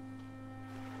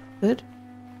 Good.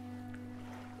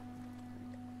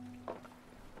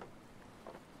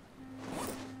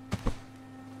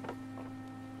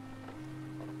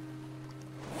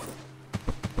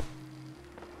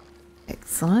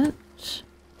 Excellent.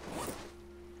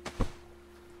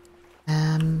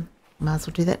 Might as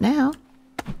well do that now.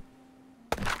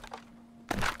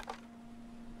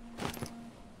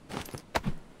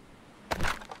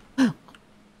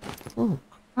 Oh,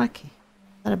 crikey.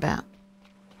 What's that about?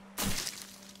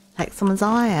 Take someone's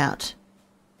eye out.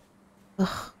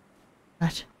 Ugh.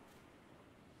 Right.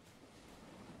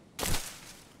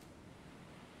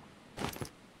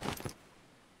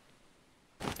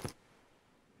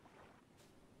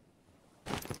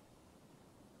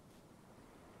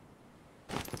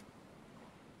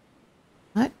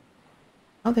 No.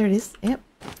 Oh, there it is. Yep.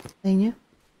 Seen you.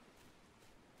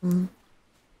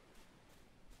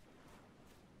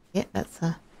 Yeah, that's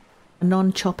a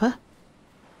non-chopper.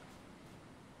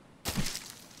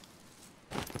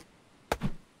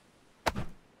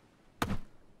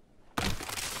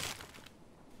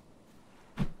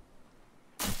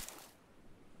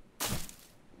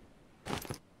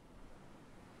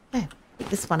 Okay, pick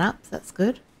this one up, so that's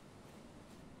good.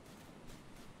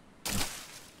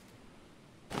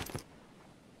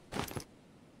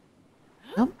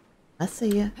 Oh, I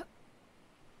see you.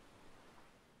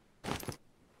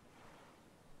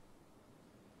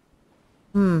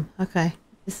 Okay.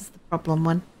 This is the problem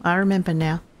one. I remember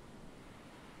now.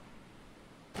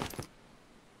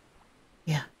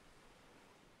 Yeah.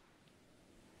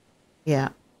 Yeah.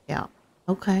 Yeah.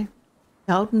 Okay.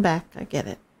 Holding back. I get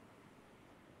it.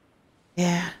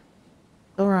 Yeah.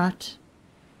 All right.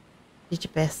 Did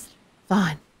your best.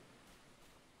 Fine.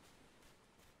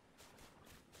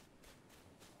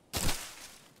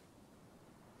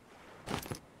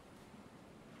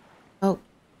 Oh.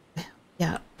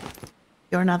 Yeah.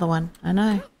 You're another one. I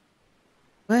know.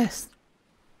 Worst.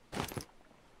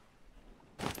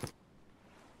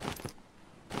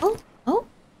 Oh. Oh.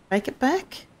 Take it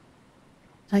back.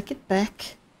 Take it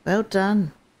back. Well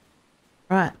done.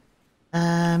 Right.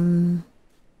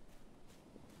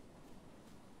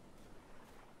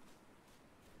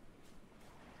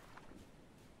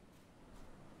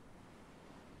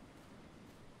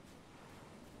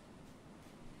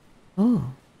 Oh.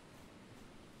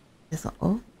 There's a,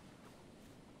 oh. Is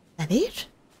that it?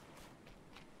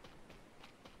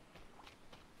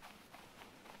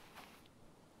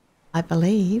 I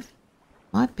believe.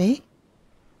 Might be.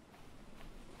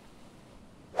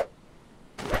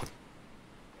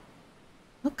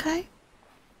 Okay.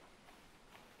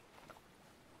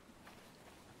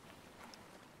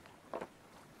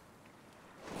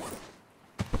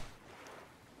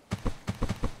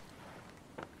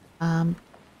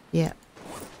 Yeah.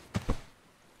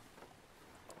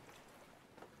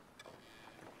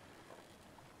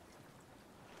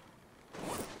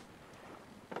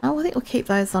 Oh, I think we'll keep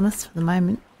those on us for the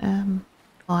moment.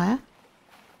 Fire.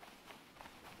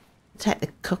 Take the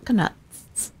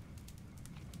coconuts.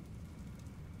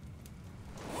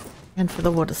 And for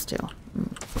the water still.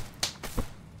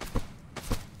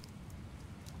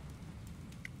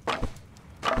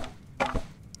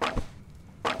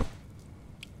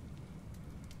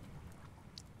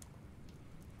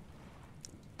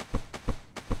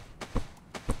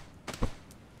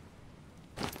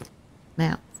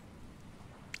 Now.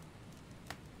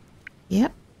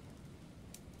 Yep.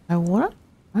 No water.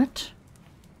 Right.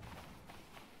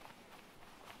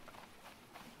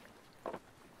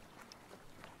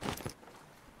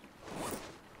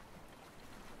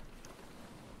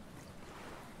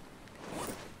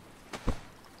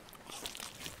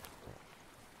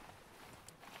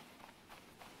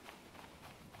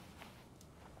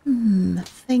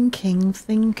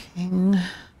 Thinking.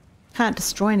 Can't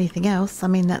destroy anything else. I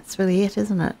mean, that's really it,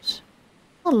 isn't it?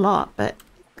 Not a lot, but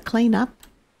clean up.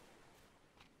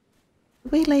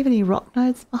 Did we leave any rock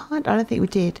nodes behind? I don't think we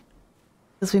did.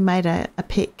 Because we made a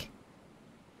pick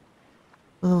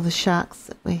with all the sharks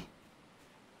that we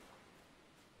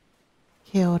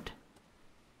killed.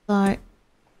 So,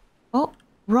 oh,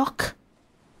 rock.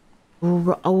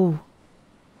 Oh,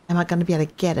 am I going to be able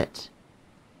to get it?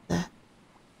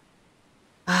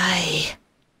 Aye.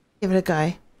 Give it a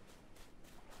go.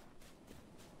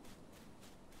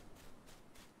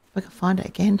 If I can find it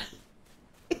again.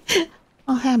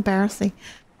 Oh, how embarrassing.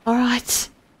 All right.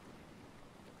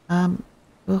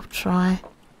 We'll try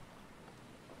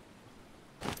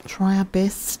our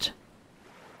best.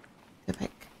 Go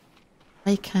back.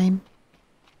 They came.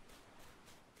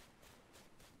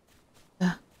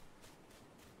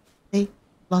 See,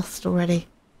 lost already.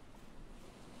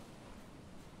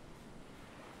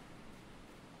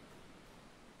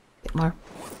 Get more.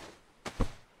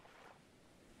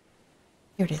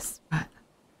 Here it is. Right.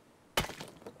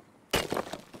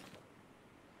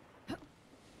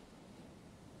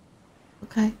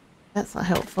 Okay, that's not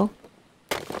helpful.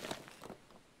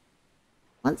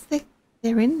 Once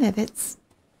they're in there, that's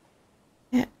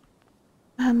yeah.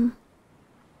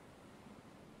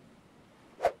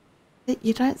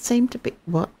 You don't seem to be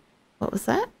what was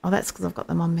that? Oh, that's because I've got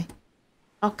them on me.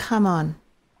 Oh, come on.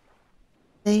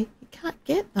 See, you can't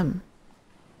get them.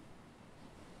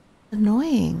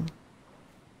 Annoying.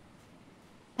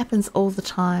 Happens all the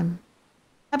time.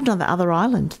 Happened on the other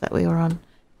island that we were on.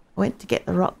 I went to get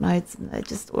the rock nodes and they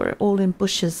just were all in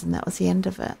bushes and that was the end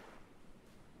of it.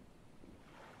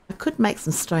 I could make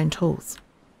some stone tools.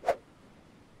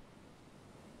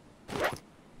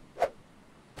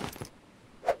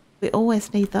 We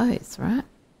always need those, right?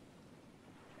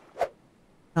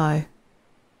 No.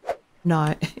 No.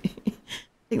 I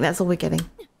think that's all we're getting.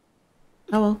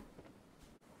 Oh well.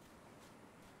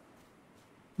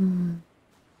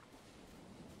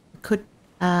 Could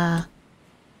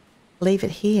leave it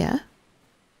here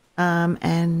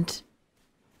and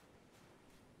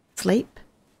sleep,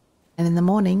 and in the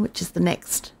morning, which is the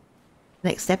next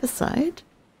episode,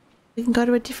 we can go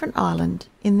to a different island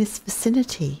in this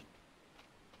vicinity.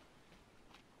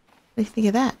 What do you think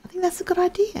of that? I think that's a good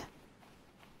idea.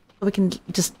 Or we can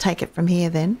just take it from here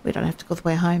then. We don't have to go the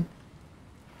way home.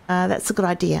 That's a good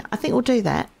idea. I think we'll do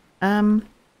that. All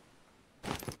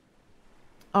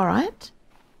right.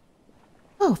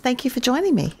 Oh, thank you for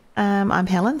joining me. I'm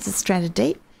Helen. This is Stranded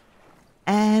Deep.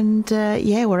 And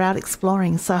yeah, we're out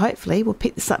exploring. So hopefully we'll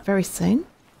pick this up very soon.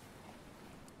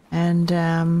 And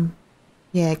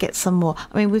yeah, get some more.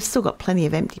 I mean, we've still got plenty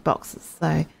of empty boxes.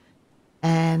 So,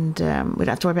 and we don't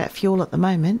have to worry about fuel at the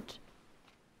moment.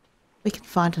 We can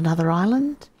find another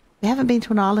island. We haven't been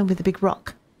to an island with a big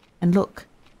rock. And look,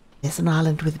 there's an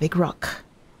island with a big rock.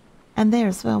 And there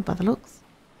as well, by the looks.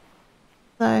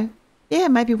 So, yeah,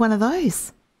 maybe one of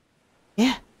those.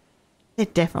 Yeah, they're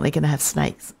definitely going to have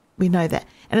snakes. We know that.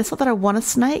 And it's not that I want a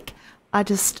snake. I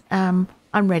just, I'm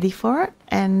ready for it.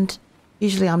 And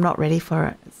usually I'm not ready for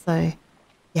it. So,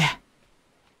 yeah.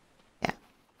 Yeah.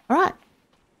 All right.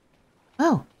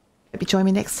 Well, maybe join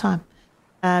me next time.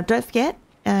 Don't forget,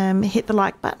 hit the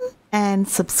like button and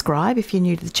subscribe if you're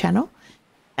new to the channel,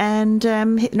 and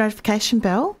hit the notification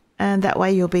bell, and that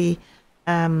way you'll be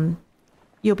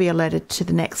alerted to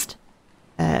the next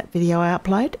video I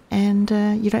upload, and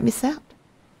you don't miss out.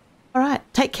 All right,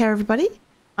 take care, everybody.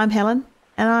 I'm Helen,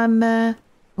 and I'm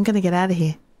going to get out of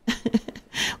here.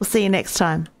 We'll see you next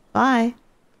time. Bye.